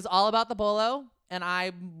 It was all about the bolo, and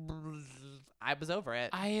I was over it.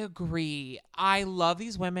 I agree. I love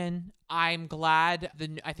these women. I'm glad.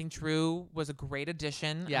 I think Drew was a great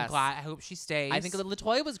addition. Yes. I'm glad. I hope she stays. I think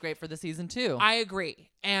LaToya was great for the season too. I agree.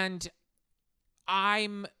 And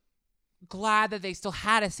I'm glad that they still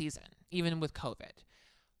had a season, even with COVID.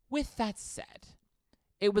 With that said,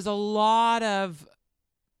 it was a lot of,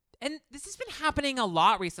 and this has been happening a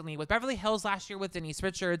lot recently with Beverly Hills last year with Denise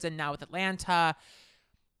Richards and now with Atlanta.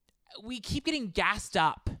 We keep getting gassed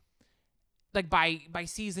up, like by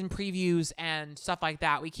season previews and stuff like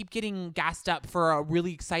that. We keep getting gassed up for a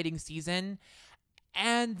really exciting season.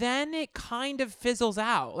 And then it kind of fizzles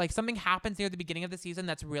out. Like, something happens near the beginning of the season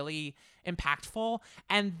that's really impactful,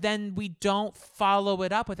 and then we don't follow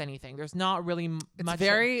it up with anything. There's not really much. It's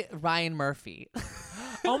very Ryan Murphy.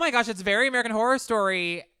 Oh my gosh, it's very American Horror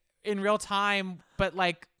Story in real time, but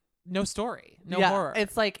like no story, no horror.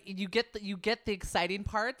 It's like you get the exciting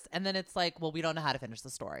parts, and then it's like, well, we don't know how to finish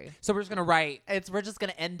the story, so we're just gonna write. We're just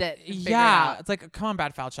gonna end it. And figure Yeah, it out. it's like, come on,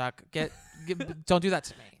 Brad Falchuk, don't do that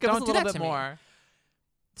to me. Give don't us a do little that bit to me. more.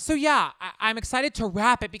 So yeah, I'm excited to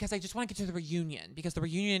wrap it because I just want to get to the reunion, because the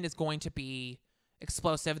reunion is going to be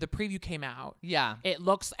explosive. The preview came out. Yeah. It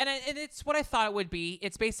looks, and it's what I thought it would be.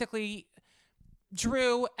 It's basically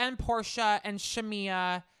Drew and Portia and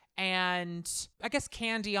Shamia and I guess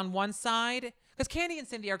Candy on one side, because Candy and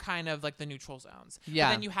Cindy are kind of like the neutral zones. Yeah.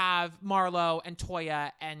 But then you have Marlo and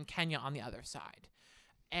Toya and Kenya on the other side.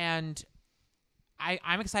 And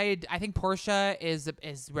I'm excited. I think Portia is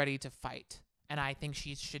ready to fight. And I think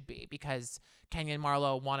she should be, because Kenya and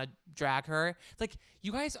Marlo want to drag her. It's like,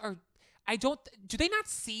 you guys are, do they not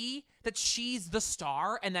see that she's the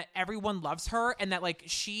star and that everyone loves her and that like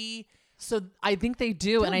she... So I think they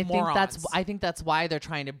do, They're and I morons. think that's why they're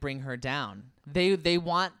trying to bring her down. They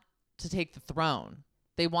want to take the throne.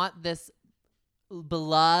 They want this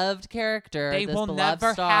beloved character, They this will beloved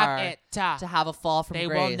never star, have it. to have a fall from They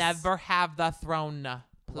grace. will never have the throne.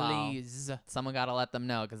 Wow. Please. Someone got to let them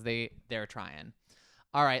know, because they're trying.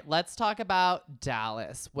 All right, let's talk about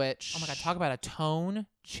Dallas, which... Oh my God, talk about a tone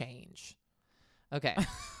change. Okay.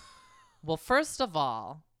 Well, first of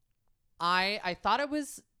all, I thought it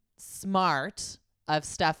was smart of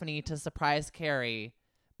Stephanie to surprise Carrie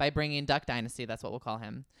by bringing Duck Dynasty. That's what we'll call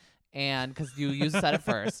him. And because you said it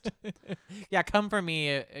first. Yeah, come for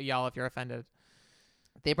me, y'all, if you're offended.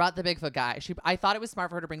 They brought the Bigfoot guy. I thought it was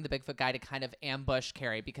smart for her to bring the Bigfoot guy to kind of ambush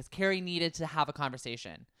Carrie, because Carrie needed to have a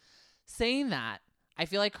conversation. Saying that, I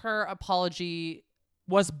feel like her apology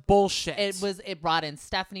was bullshit. It brought in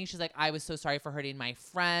Stephanie. She's like, I was so sorry for hurting my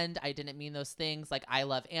friend. I didn't mean those things. Like, I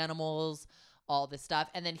love animals, all this stuff.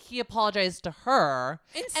 And then he apologized to her.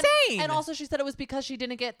 Insane. And also she said it was because she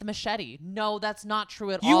didn't get the machete. No, that's not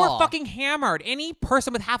true at all. You were fucking hammered. Any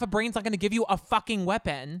person with half a brain's not going to give you a fucking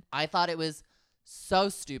weapon. I thought it was so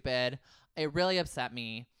stupid. It really upset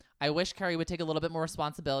me. I wish Carrie would take a little bit more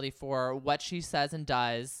responsibility for what she says and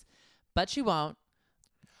does, but she won't.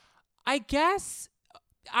 I guess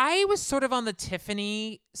I was sort of on the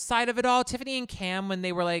Tiffany side of it all. Tiffany and Cam, when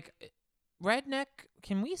they were like, redneck,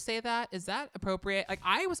 can we say that? Is that appropriate? Like,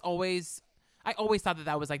 I always thought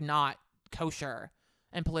that was like not kosher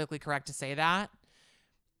and politically correct to say that.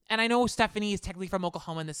 And I know Stephanie is technically from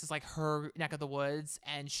Oklahoma and this is like her neck of the woods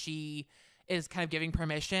and she is kind of giving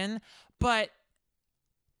permission. But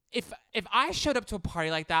if I showed up to a party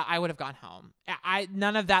like that, I would have gone home.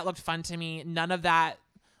 None of that looked fun to me. None of that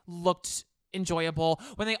looked enjoyable.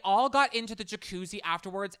 When they all got into the jacuzzi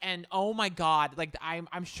afterwards, and oh my God, like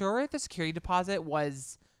I'm sure the security deposit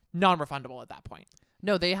was non-refundable at that point.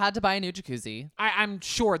 No, they had to buy a new jacuzzi. I'm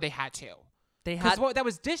sure they had to. They had that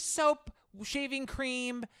was dish soap shaving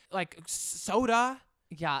cream, like soda.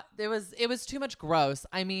 Yeah, it was too much gross.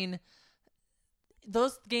 I mean,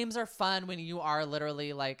 those games are fun when you are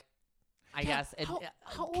literally like, I guess,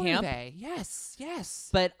 how old camp. are they? Yes.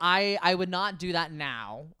 But I would not do that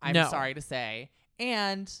now. I'm No. sorry to say.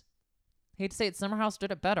 And hate to say it, Summer House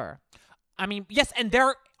did it better. I mean, yes, and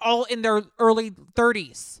they're all in their early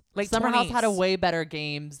 30s, late Summer 20s. House had a way better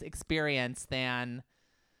games experience than.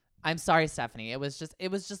 I'm sorry, Stephanie. It was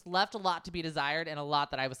just left a lot to be desired and a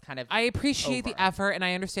lot that I was kind of. I appreciate over. the effort, and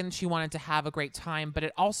I understand that she wanted to have a great time, but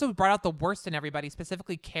it also brought out the worst in everybody,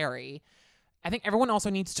 specifically Carrie. I think everyone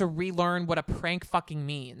also needs to relearn what a prank fucking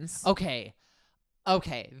means. Okay,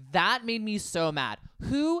 that made me so mad.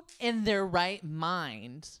 Who in their right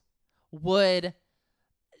mind would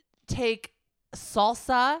take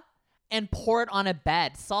salsa and pour it on a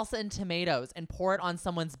bed, salsa and tomatoes, and pour it on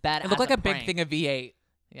someone's bed? It looked like a big prank? thing of V8.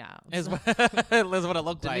 Yeah, Is what it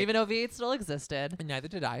looked didn't like. even know V8 still existed. And neither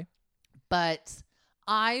did I. But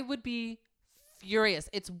I would be furious.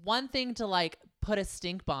 It's one thing to like put a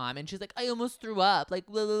stink bomb, and she's like, I almost threw up, like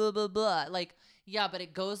blah blah blah blah. Like, yeah, but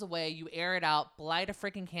it goes away. You air it out, light a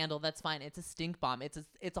freaking candle. That's fine. It's a stink bomb. It's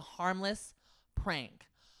a harmless prank.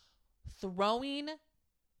 Throwing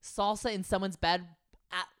salsa in someone's bed,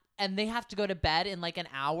 and they have to go to bed in like an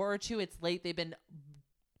hour or two. It's late. They've been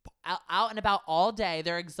out and about all day.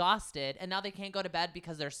 They're exhausted, and now they can't go to bed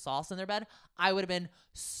because there's salsa in their bed. I would have been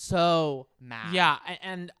so mad. Yeah,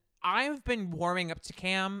 and I've been warming up to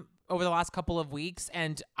Cam over the last couple of weeks,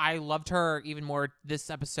 and I loved her even more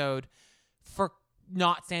this episode for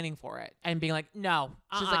not standing for it and being like, no.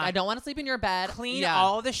 She's like, I don't want to sleep in your bed. Clean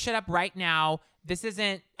all this shit up right now. This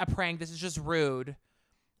isn't a prank. This is just rude.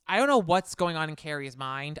 I don't know what's going on in Carrie's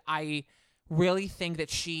mind. I really think that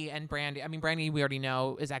she and Brandy, Brandy, we already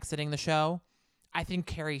know, is exiting the show. I think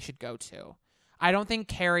Carrie should go too. I don't think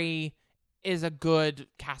Carrie is a good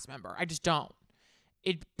cast member. I just don't.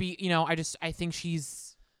 I think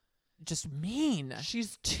she's just mean.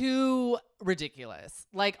 She's too ridiculous.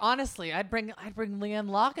 Like, honestly, I'd bring Leanne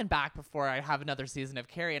Locken back before I have another season of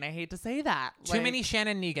Carrie, and I hate to say that. Too many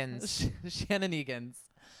Shannon Negans. Shannon Negans.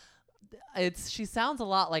 She sounds a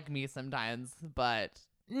lot like me sometimes, but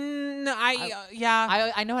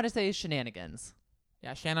I know how to say shenanigans.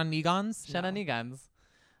 Yeah, Shannon Negans. Shannon Negans.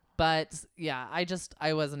 But yeah,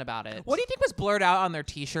 I wasn't about it. What do you think was blurred out on their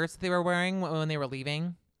T-shirts they were wearing when they were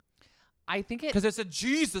leaving? I think because it said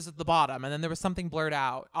Jesus at the bottom, and then there was something blurred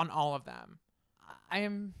out on all of them.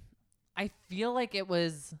 I feel like it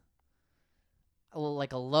was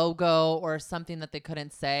like a logo or something that they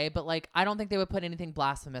couldn't say, but like I don't think they would put anything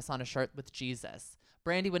blasphemous on a shirt with Jesus.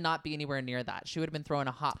 Brandy would not be anywhere near that. She would have been throwing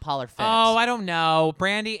a hot Polar fit. Oh, I don't know.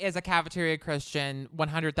 Brandy is a cafeteria Christian,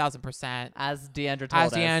 100,000%. As Deandra told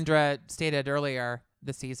us. As Deandra stated earlier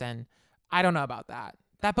this season. I don't know about that.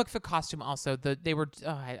 That Bigfoot costume also,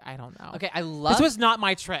 I don't know. Okay, I love... This was not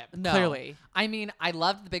my trip, clearly. I mean, I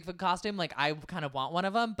loved the Bigfoot costume. Like, I kind of want one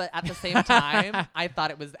of them, but at the same time, I thought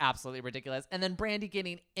it was absolutely ridiculous. And then Brandy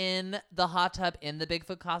getting in the hot tub in the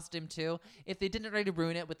Bigfoot costume, too. If they didn't already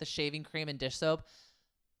ruin it with the shaving cream and dish soap,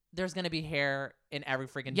 there's going to be hair in every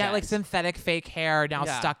freaking Yeah, vent. like synthetic fake hair now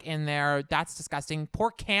stuck in there. That's disgusting.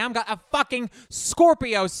 Poor Cam got a fucking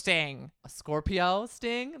Scorpio sting. A Scorpio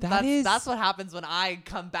sting? That's what happens when I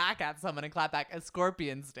come back at someone and clap back. A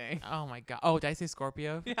scorpion sting. Oh my God. Oh, did I say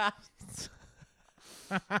Scorpio? Yeah.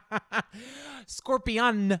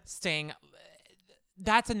 Scorpion sting.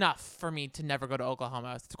 That's enough for me to never go to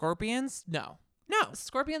Oklahoma. Scorpions? No.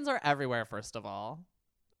 Scorpions are everywhere, first of all.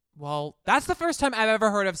 Well, that's the first time I've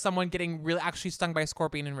ever heard of someone getting really actually stung by a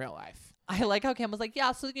scorpion in real life. I like how Cam was like,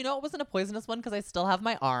 yeah, so it wasn't a poisonous one because I still have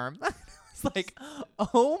my arm. It's like,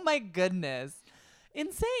 oh my goodness.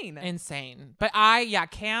 Insane. But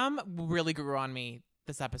Cam really grew on me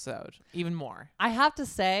this episode, even more. I have to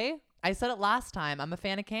say, I said it last time, I'm a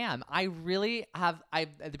fan of Cam. I really have, at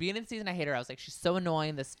the beginning of the season, I hate her. I was like, she's so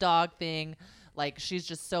annoying, this dog thing. Like, she's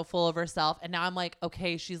just so full of herself. And now I'm like,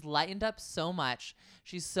 okay, she's lightened up so much.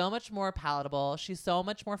 She's so much more palatable. She's so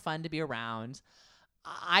much more fun to be around.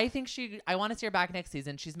 I want to see her back next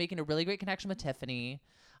season. She's making a really great connection with Tiffany.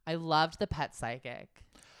 I loved the pet psychic.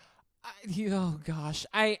 Oh, gosh.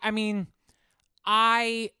 I mean,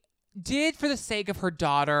 I did for the sake of her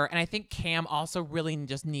daughter. And I think Cam also really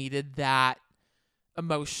just needed that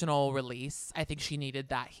emotional release. I think she needed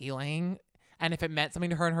that healing. And if it meant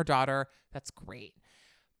something to her and her daughter, that's great.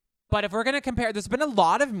 But if we're going to compare, there's been a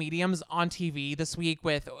lot of mediums on TV this week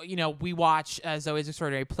with, we watch Zoe's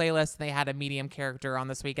Extraordinary Playlist. And they had a medium character on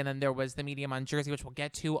this week. And then there was the medium on Jersey, which we'll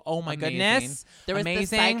get to. Oh, my goodness. There was the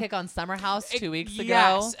psychic on Summer House 2 weeks ago.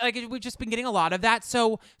 Yes. We've just been getting a lot of that.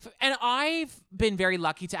 So, and I've been very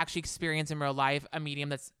lucky to actually experience in real life a medium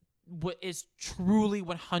that's is truly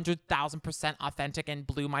 100,000% authentic and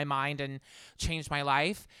blew my mind and changed my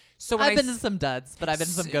life. So I've been to some duds, but I've been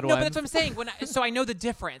to some good ones. No, but that's what I'm saying. So I know the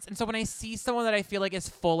difference. And so when I see someone that I feel like is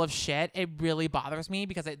full of shit, it really bothers me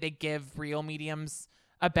because they give real mediums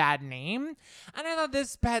a bad name. And I thought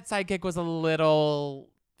this pet sidekick was a little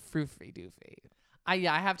froofy-doofy. I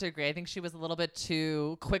have to agree. I think she was a little bit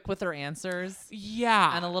too quick with her answers.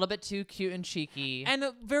 Yeah. And a little bit too cute and cheeky. And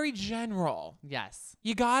very general. Yes.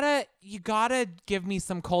 You gotta give me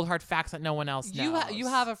some cold hard facts that no one else knows. You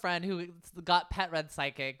have a friend who got pet read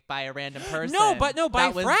psychic by a random person. By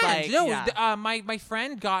a friend. Yeah. My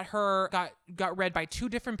friend got read by 2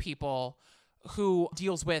 different people who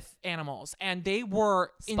deals with animals, and they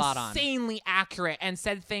were insanely accurate and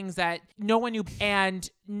said things that no one knew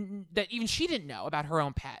and that even she didn't know about her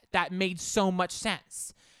own pet that made so much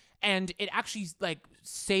sense. And it actually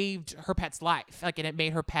saved her pet's life. And it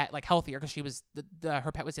made her pet healthier because she was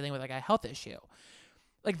her pet was dealing with a health issue.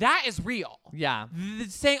 That is real. Yeah.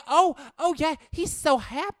 Saying, oh yeah, he's so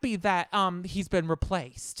happy that he's been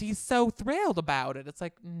replaced. He's so thrilled about it. It's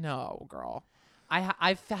no, girl.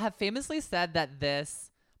 I have famously said that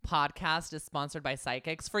this podcast is sponsored by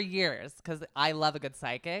psychics for years because I love a good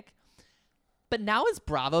psychic. But now is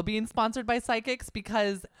Bravo being sponsored by psychics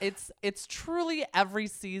because it's truly every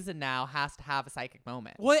season now has to have a psychic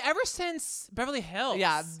moment. Well, ever since Beverly Hills.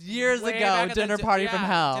 Yeah, years ago, Dinner Party from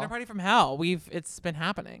Hell. Dinner Party from Hell. It's been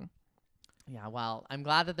happening. Yeah, well, I'm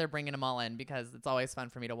glad that they're bringing them all in because it's always fun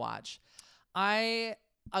for me to watch.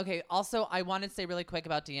 Okay, also, I wanted to say really quick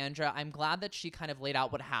about D'Andra. I'm glad that she kind of laid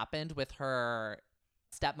out what happened with her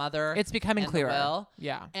stepmother. It's becoming clearer.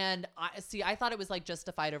 Yeah. And I thought it was just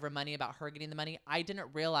a fight over money about her getting the money. I didn't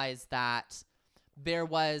realize that there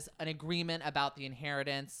was an agreement about the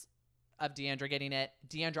inheritance of D'Andra getting it.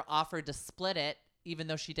 D'Andra offered to split it, even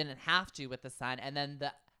though she didn't have to with the son. And then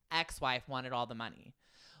the ex-wife wanted all the money,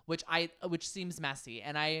 which seems messy.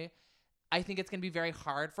 And I think it's going to be very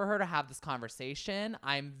hard for her to have this conversation.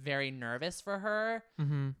 I'm very nervous for her.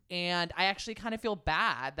 Mm-hmm. And I actually kind of feel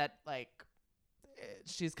bad that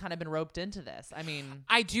she's kind of been roped into this. I mean,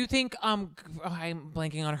 I do think I'm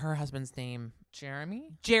blanking on her husband's name.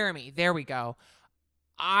 Jeremy. There we go.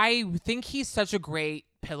 I think he's such a great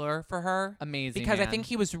pillar for her. Amazing. Because I think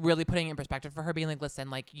he was really putting it in perspective for her, being listen,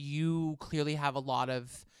 you clearly have a lot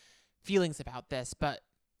of feelings about this, but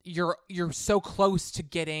you're so close to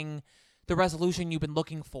getting the resolution you've been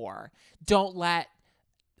looking for. Don't let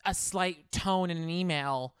a slight tone in an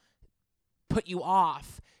email put you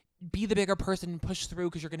off. Be the bigger person and push through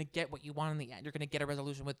because you're going to get what you want in the end. You're going to get a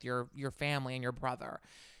resolution with your family and your brother.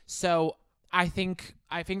 So I think,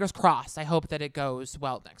 fingers crossed, I hope that it goes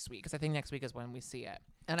well next week because I think next week is when we see it.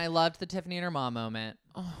 And I loved the Tiffany and her mom moment.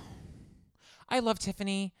 Oh, I love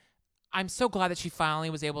Tiffany. I'm so glad that she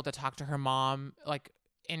finally was able to talk to her mom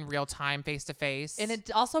in real time, face to face. And it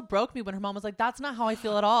also broke me when her mom was like, that's not how I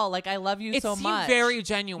feel at all. I love you so much. It seemed very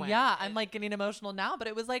genuine. Yeah, I'm getting emotional now, but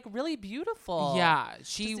it was really beautiful. Yeah. To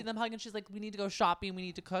see them hug and she's like, we need to go shopping, we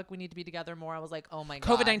need to cook, we need to be together more. I was like, oh my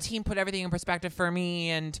God. COVID-19 put everything in perspective for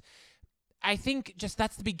me, and I think just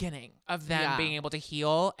that's the beginning of them being able to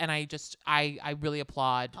heal, and I really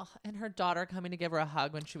applaud. Oh, and her daughter coming to give her a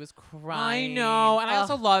hug when she was crying. I know, and I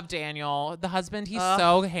also love Daniel, the husband. He's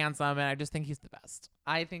so handsome, and I just think he's the best.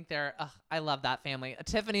 I think I love that family.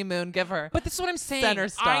 Tiffany Moon, give her. But this is what I'm saying. Center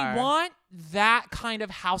star. I want that kind of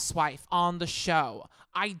housewife on the show.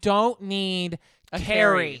 I don't need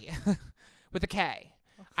Carrie with a K.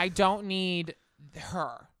 I don't need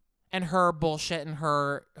her and her bullshit and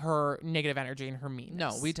her negative energy and her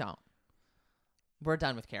meanness. No, we don't. We're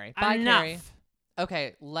done with Carrie. Bye, Enough. Carrie.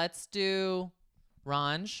 Okay, let's do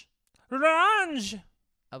Ranj.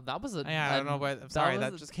 Oh, that was I don't know what. I'm sorry,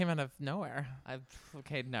 that just came out of nowhere.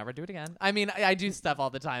 Okay, never do it again. I mean, I do stuff all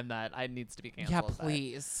the time that needs to be canceled. Yeah,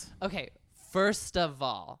 please. Okay, first of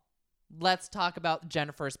all, let's talk about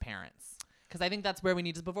Jennifer's parents. Because I think that's where we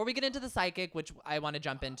need to, before we get into the psychic, which I want to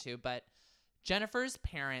jump into, but Jennifer's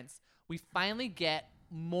parents, we finally get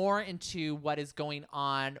more into what is going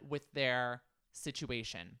on with their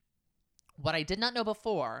situation. What I did not know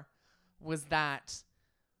before was that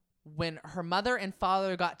when her mother and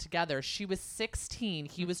father got together, she was 16,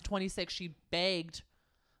 he was 26. She begged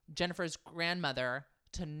Jennifer's grandmother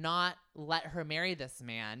to not let her marry this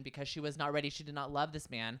man because she was not ready. She did not love this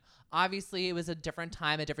man. Obviously, it was a different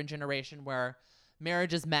time, a different generation where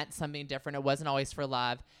marriages meant something different. It wasn't always for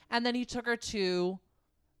love. And then he took her to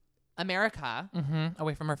America.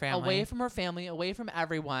 Away from her family. Away from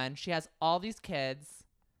everyone. She has all these kids.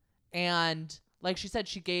 And like she said,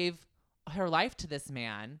 she gave her life to this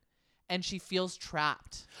man and she feels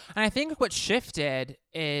trapped. And I think what shifted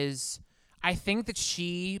is I think that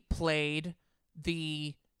she played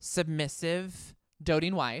the submissive,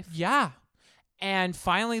 doting wife. Yeah. And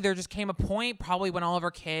finally, there just came a point, probably when all of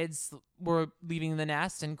her kids were leaving the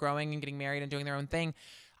nest and growing and getting married and doing their own thing.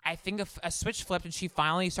 I think a switch flipped and she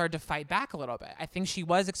finally started to fight back a little bit. I think she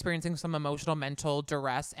was experiencing some emotional, mental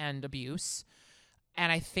duress and abuse.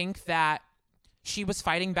 And I think that she was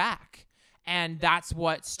fighting back. And that's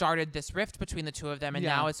what started this rift between the two of them. And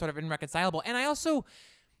now it's sort of irreconcilable. And I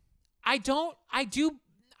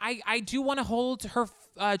do want to hold her,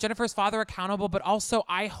 Jennifer's father accountable, but also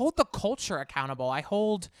I hold the culture accountable. I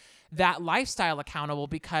hold that lifestyle accountable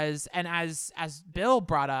because, and as Bill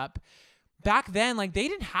brought up, back then, like, they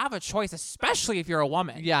didn't have a choice, especially if you're a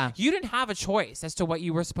woman. Yeah. You didn't have a choice as to what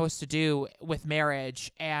you were supposed to do with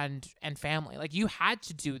marriage and family. Like, you had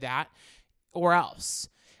to do that or else.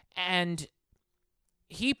 And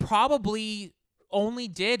he probably only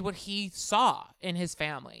did what he saw in his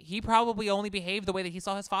family. He probably only behaved the way that he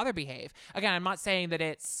saw his father behave. Again, I'm not saying that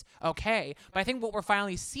it's okay, but I think what we're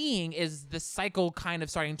finally seeing is the cycle kind of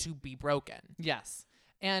starting to be broken. Yes.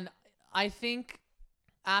 And I think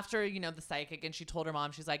after, the psychic, and she told her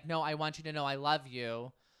mom, she's like, no, I want you to know I love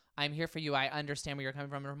you. I'm here for you. I understand where you're coming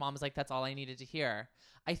from. And her mom was like, that's all I needed to hear.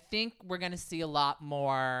 I think we're going to see a lot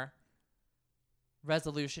more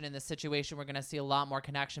resolution in this situation. We're going to see a lot more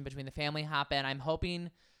connection between the family happen. I'm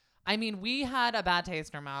hoping, we had a bad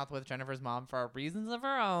taste in our mouth with Jennifer's mom for reasons of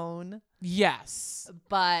her own. Yes.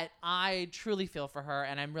 But I truly feel for her,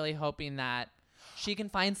 and I'm really hoping that she can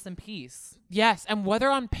find some peace. Yes, and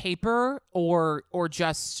whether on paper or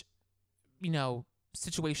just,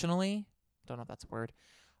 situationally, don't know if that's a word,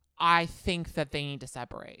 I think that they need to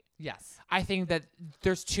separate. Yes. I think that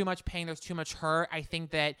there's too much pain, there's too much hurt. I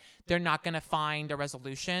think that they're not going to find a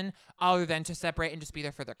resolution other than to separate and just be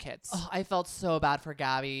there for their kids. Oh, I felt so bad for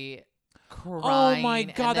Gabby crying. Oh my God,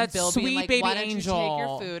 and then that Bill sweet being like, baby why don't angel. you take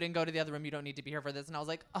your food and go to the other room? You don't need to be here for this. And I was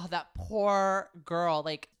like, oh, that poor girl.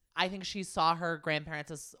 Like, I think she saw her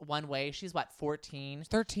grandparents as one way. She's what, 14?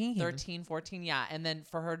 13, 14. Yeah. And then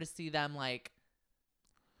for her to see them like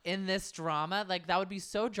in this drama, like that would be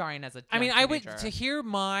so jarring as a teenager. I would to hear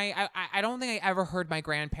I don't think I ever heard my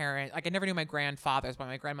grandparents, like I never knew my grandfathers, but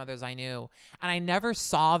my grandmothers I knew. And I never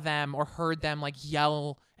saw them or heard them like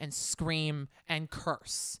yell and scream and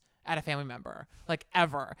curse at a family member, like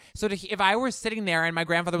ever. So if I were sitting there and my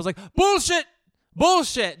grandfather was like,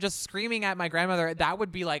 bullshit, just screaming at my grandmother, that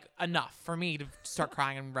would be like enough for me to start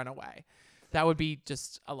crying and run away. That would be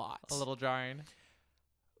just a lot. A little jarring.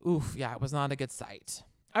 Oof, yeah, it was not a good sight.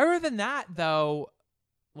 Other than that, though,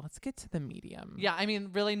 let's get to the medium. Yeah,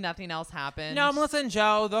 really nothing else happened. No, Melissa and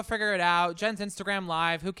Joe, they'll figure it out. Jen's Instagram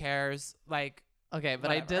live, who cares? Like, okay, but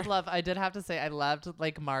whatever. I did have to say, I loved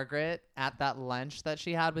like Margaret at that lunch that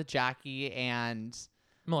she had with Jackie and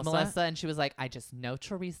Melissa, and she was like, I just know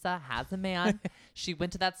Teresa has a man. She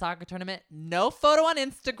went to that soccer tournament. No photo on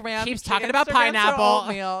Instagram. Keeps talking about pineapple.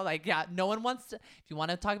 Oatmeal. Like, yeah, no one wants to. If you want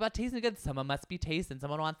to talk about tasting good, someone must be tasting.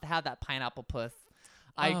 Someone wants to have that pineapple puss.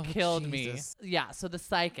 Killed Jesus. me. Yeah, so the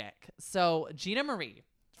psychic. So Gina Marie,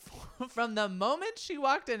 from the moment she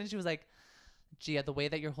walked in and she was like, Gia, the way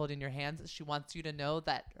that you're holding your hands, she wants you to know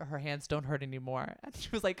that her hands don't hurt anymore. And she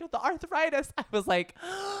was like, the arthritis. I was like,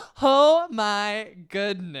 oh my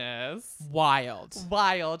goodness.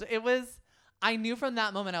 Wild. It was, I knew from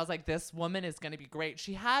that moment, I was like, this woman is going to be great.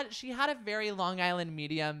 She had a very Long Island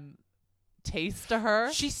medium taste to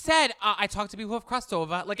her. She said, I talked to people who have crossed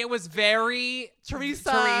over. Like, it was very Teresa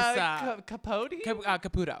Capote?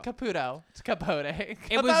 Caputo. Caputo. It's Capote.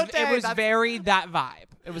 It was very that vibe.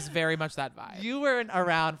 It was very much that vibe. You weren't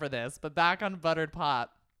around for this, but back on Buttered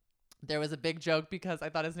Pop, there was a big joke because I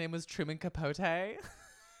thought his name was Truman Capote. Oh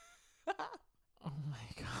my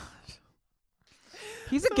God.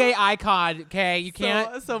 He's a gay icon, okay? You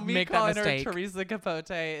can't so me make calling that mistake. her Teresa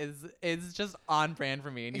Capote is just on brand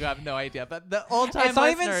for me, and you have no idea. But the old time it's not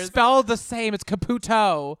listeners, even spelled the same. It's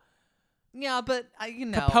Caputo. Yeah, but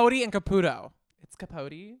Capote and Caputo. It's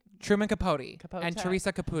Capote. Truman Capote. Capote. And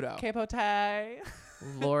Teresa Caputo. Capote.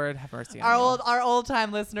 Lord have mercy on our old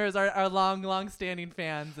time listeners, our long standing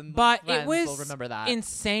fans, and but friends it was will remember that.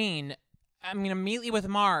 insane. Immediately with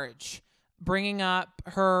Marge, bringing up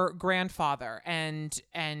her grandfather and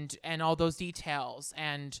all those details,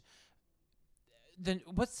 and then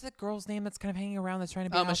what's the girl's name that's kind of hanging around that's trying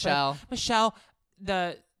to be Michelle. Michelle.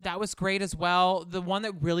 That was great as well. The one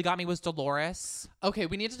that really got me was Dolores. Okay,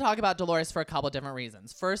 we need to talk about Dolores for a couple different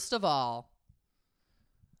reasons. First of all,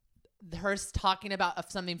 her talking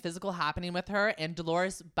about something physical happening with her, and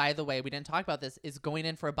Dolores, by the way, we didn't talk about this, is going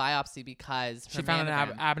in for a biopsy because she found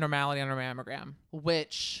an abnormality on her mammogram,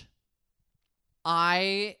 which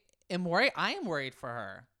I am worried for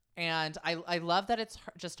her, and I love that it's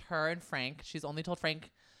just her and Frank. She's only told Frank.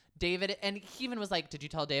 David, and he even was like, did you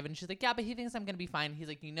tell David? And she's like, yeah, but he thinks I'm gonna be fine. He's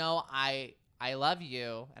like, I love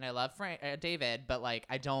you and I love David, but like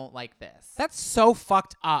I don't like this. That's so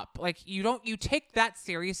fucked up. Like you take that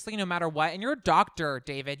seriously no matter what. And you're a doctor,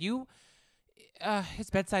 David.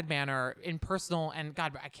 His bedside manner in personal, and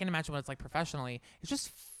God, I can't imagine what it's like professionally. It's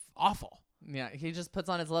just awful. Yeah, he just puts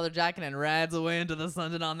on his leather jacket and rides away into the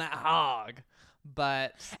sunset on that hog.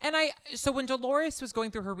 So when Dolores was going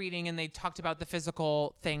through her reading and they talked about the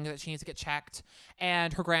physical thing that she needs to get checked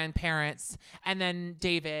and her grandparents and then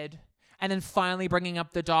David and then finally bringing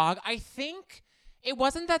up the dog, I think it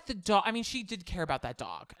wasn't that the dog, I mean, she did care about that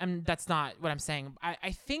dog, and that's not what I'm saying.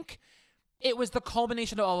 I think it was the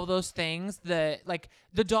culmination of all of those things. The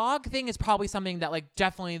dog thing is probably something that like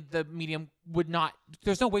definitely the medium would not,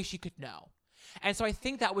 there's no way she could know. And so I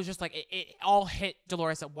think that was just like, it all hit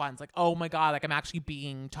Dolores at once. Like, oh my God, like I'm actually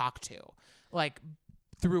being talked to, like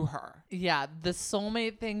through her. Yeah. The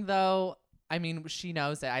soulmate thing though, I mean, she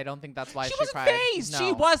knows it. I don't think that's why she wasn't cried. Phased. No.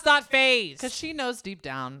 She was not phased. Because she knows deep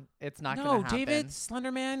down it's not going to happen. No, David,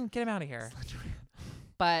 Slenderman, get him out of here.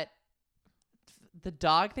 But the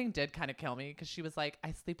dog thing did kind of kill me because she was like,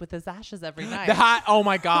 I sleep with his ashes every night. Oh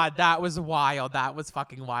my God, that was wild. That was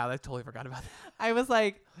fucking wild. I totally forgot about that. I was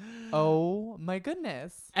like, oh my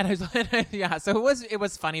goodness. And I was yeah, so it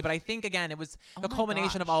was funny, but I think again it was the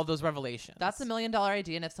culmination of all of those revelations. That's $1 million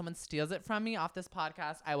idea, and if someone steals it from me off this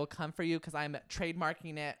podcast, I will come for you because I'm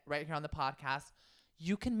trademarking it right here on the podcast.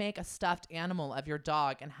 You can make a stuffed animal of your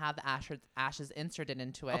dog and have the ashes inserted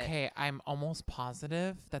into it. Okay, I'm almost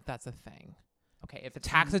positive that that's a thing. Okay, if it's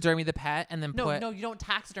taxidermy the pet and then no, you don't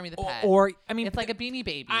taxidermy the pet. Or I mean, it's like a Beanie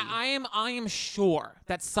Baby. I am sure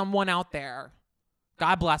that someone out there,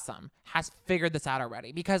 God bless them, has figured this out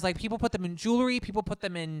already, because like people put them in jewelry, people put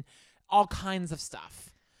them in all kinds of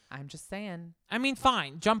stuff. I'm just saying. I mean,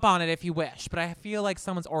 fine, jump on it if you wish, but I feel like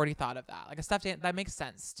someone's already thought of that. Like a stuffed that makes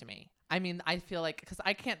sense to me. I mean, I feel like because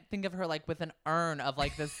I can't think of her like with an urn of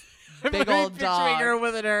like this big old dog her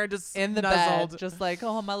with an urn just in the nuzzled. bed, just like,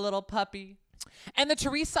 oh, my little puppy. And the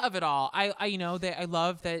Teresa of it all, I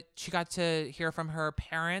love that she got to hear from her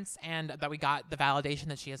parents and that we got the validation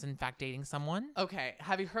that she is in fact dating someone. Okay,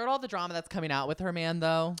 have you heard all the drama that's coming out with her man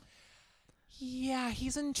though? Yeah,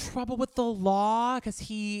 he's in trouble with the law because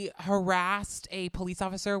he harassed a police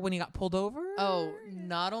officer when he got pulled over. Oh,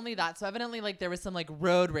 not only that. So evidently like there was some like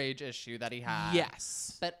road rage issue that he had.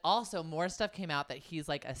 Yes. But also more stuff came out that he's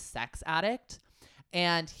like a sex addict.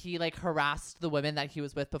 And he like harassed the women that he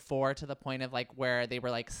was with before to the point of like where they were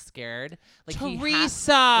like scared. Like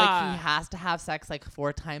Teresa, he has to have sex like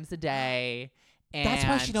 4 times a day. And that's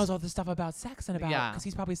why she knows all this stuff about sex and about because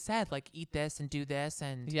he's probably said like eat this and do this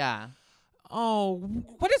and Oh,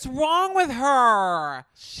 what is wrong with her?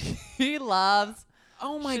 She loves.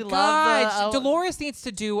 Oh my God. Dolores needs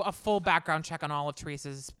to do a full background check on all of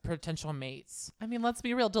Teresa's potential mates. I mean, let's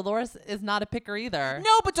be real. Dolores is not a picker either.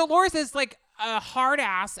 No, but Dolores is like a hard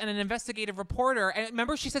ass and an investigative reporter. And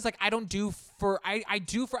remember, she says like, I do for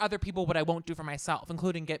other people what I won't do for myself,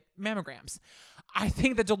 including get mammograms. I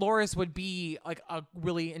think that Dolores would be like a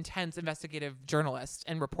really intense investigative journalist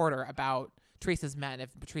and reporter about Teresa's men if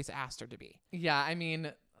Teresa asked her to be. Yeah, I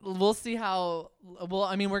mean, we'll see how. Well,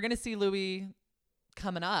 I mean, we're gonna see Louis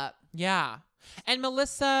coming up. Yeah. And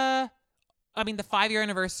Melissa, I mean, the 5-year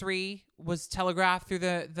anniversary was telegraphed through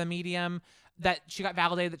the medium that she got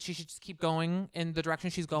validated that she should just keep going in the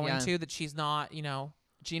direction she's going to, that she's not,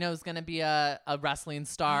 Gino's going to be a wrestling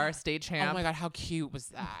star, state champ. Oh my God, how cute was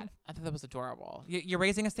that? I thought that was adorable. You're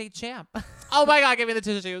raising a state champ. Oh my God, give me the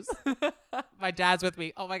tissues. My dad's with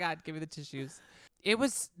me. Oh my God, give me the tissues.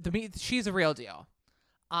 She's a real deal.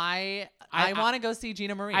 I want to go see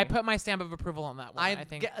Gina Marie. I put my stamp of approval on that one. I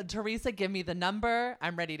think Teresa, give me the number.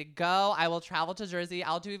 I'm ready to go. I will travel to Jersey.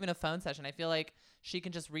 I'll do even a phone session. I feel like she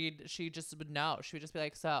can just read. She just would know. She would just be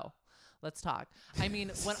like, so let's talk. I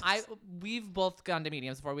mean, we've both gone to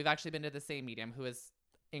mediums before. We've actually been to the same medium who is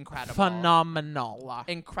incredible. Phenomenal.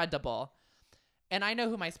 Incredible. And I know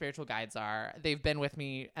who my spiritual guides are. They've been with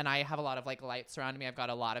me, and I have a lot of like light surrounding me. I've got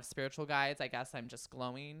a lot of spiritual guides. I guess I'm just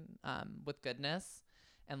glowing with goodness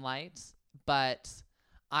and light. But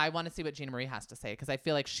I want to see what Gina Marie has to say, because I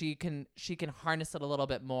feel like she can harness it a little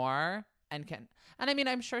bit more and I mean,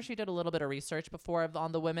 I'm sure she did a little bit of research before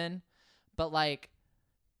on the women, but like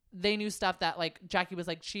they knew stuff that like Jackie was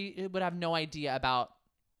like, she would have no idea about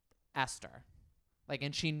Esther, like,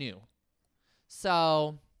 and she knew.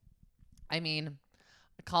 So, I mean,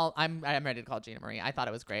 I'm ready to call Gina Marie. I thought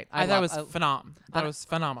it was great. I thought it was phenomenal. That was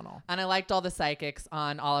phenomenal. And I liked all the psychics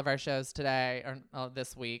on all of our shows today or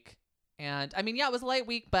this week. And I mean, yeah, it was a light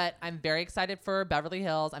week, but I'm very excited for Beverly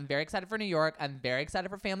Hills. I'm very excited for New York. I'm very excited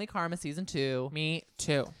for Family Karma season 2. Me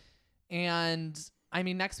too. And I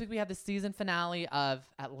mean, next week we have the season finale of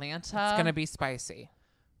Atlanta. It's gonna be spicy.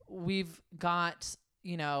 We've got,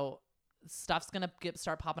 you know, stuff's gonna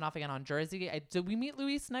start popping off again on Jersey. Did we meet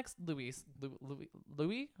Luis next? Louis?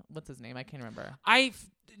 What's his name? I can't remember.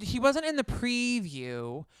 He wasn't in the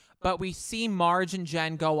preview, but we see Marge and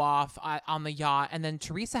Jen go off on the yacht, and then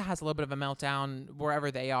Teresa has a little bit of a meltdown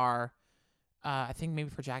wherever they are. I think maybe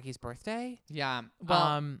for Jackie's birthday. Yeah.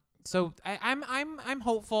 Well, so I'm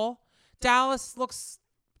hopeful. Dallas looks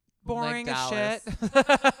boring like as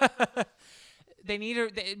shit. They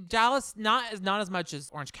need Dallas not as much as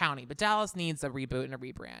Orange County, but Dallas needs a reboot and a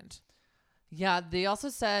rebrand. Yeah, they also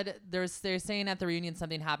said they're saying at the reunion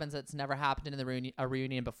something happens that's never happened in a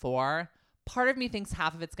reunion before. Part of me thinks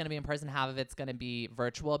half of it's going to be in person, half of it's going to be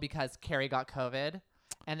virtual, because Carrie got COVID,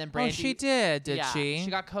 and then Brandy. Oh, she did she? She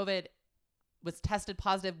got COVID, was tested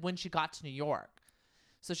positive when she got to New York,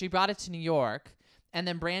 so she brought it to New York, and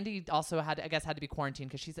then Brandy also had to be quarantined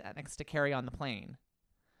because she's next to Carrie on the plane.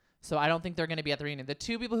 So I don't think they're going to be at the reunion. The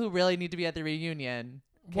two people who really need to be at the reunion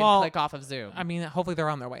can click off of Zoom. I mean, hopefully they're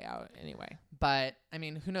on their way out anyway. But I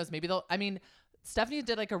mean, who knows? Maybe Stephanie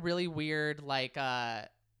did like a really weird,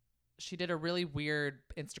 she did a really weird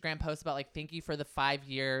Instagram post about like, thank you for the 5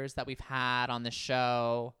 years that we've had on the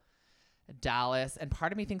show, Dallas. And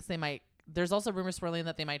part of me thinks there's also rumors swirling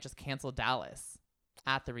that they might just cancel Dallas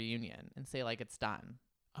at the reunion and say like, it's done.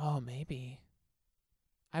 Oh, maybe.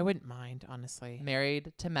 I wouldn't mind, honestly.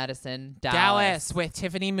 Married to Medicine, Dallas with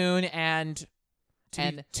Tiffany Moon and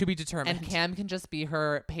to be determined. And Cam can just be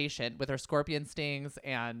her patient with her scorpion stings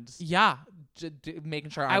and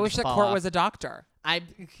making sure. I wish the court was a doctor.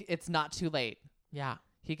 It's not too late. Yeah,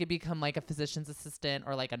 he could become like a physician's assistant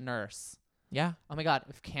or like a nurse. Yeah. Oh my God,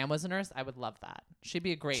 if Cam was a nurse, I would love that. She'd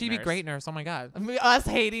be a great. She'd be a great nurse. Oh my God. I mean, us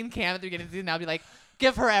hating Cam at the beginning of the season, I'd be like,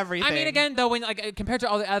 give her everything. I mean, again, though, when like compared to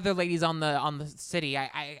all the other ladies on the city,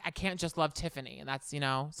 I can't just love Tiffany, and that's, you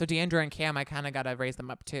know. So Deandra and Cam, I kind of gotta raise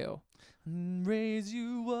them up too. Raise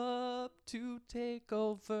you up to take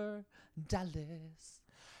over Dallas.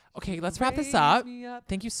 Okay, let's wrap this up.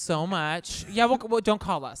 Thank you so much. Yeah, we'll don't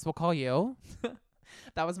call us. We'll call you.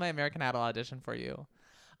 That was my American Idol audition for you.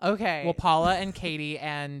 Okay. Well, Paula and Katie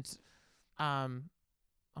and, oh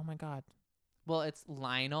my God. Well, it's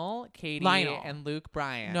Lionel, Katie, and Luke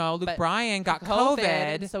Bryan. No, Luke Bryan got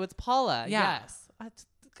COVID. So it's Paula. Yeah. Yes.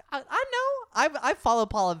 I know. I follow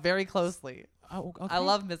Paula very closely. Oh, okay. I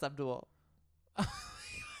love Miss Abdul.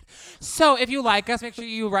 So if you like us, make sure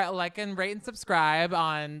you like and rate and subscribe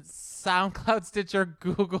on SoundCloud, Stitcher,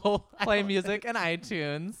 Google Play Music, and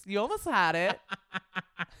iTunes. You almost had it.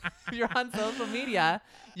 If you're on social media,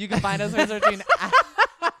 you can find us by searching.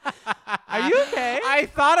 Are you okay?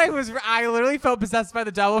 I literally felt possessed by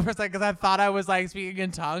the devil for a second because I thought I was like speaking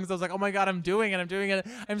in tongues. I was like, oh my God, I'm doing it.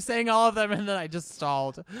 I'm saying all of them. And then I just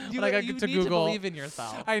stalled. You need to believe in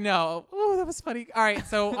yourself. I know. Oh, that was funny. All right.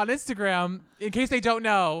 So on Instagram, in case they don't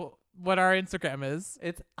know what our Instagram is,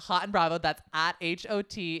 it's Hot and Bravo. That's at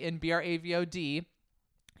HOT in BRAVOD.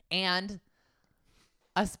 And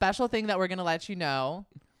a special thing that we're going to let you know,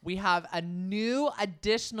 we have a new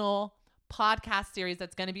additional podcast series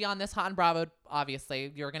that's going to be on this Hot and Bravo.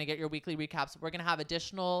 Obviously, you're going to get your weekly recaps. We're going to have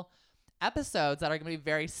additional episodes that are going to be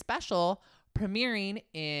very special, premiering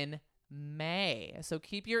in May. So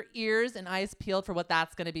keep your ears and eyes peeled for what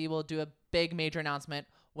that's going to be. We'll do a big major announcement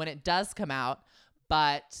when it does come out,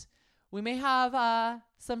 but we may have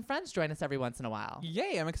some friends join us every once in a while.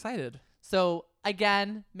 Yay, I'm excited. So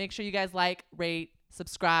again, make sure you guys like, rate,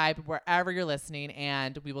 subscribe wherever you're listening,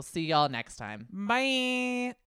 and we will see y'all next time. Bye.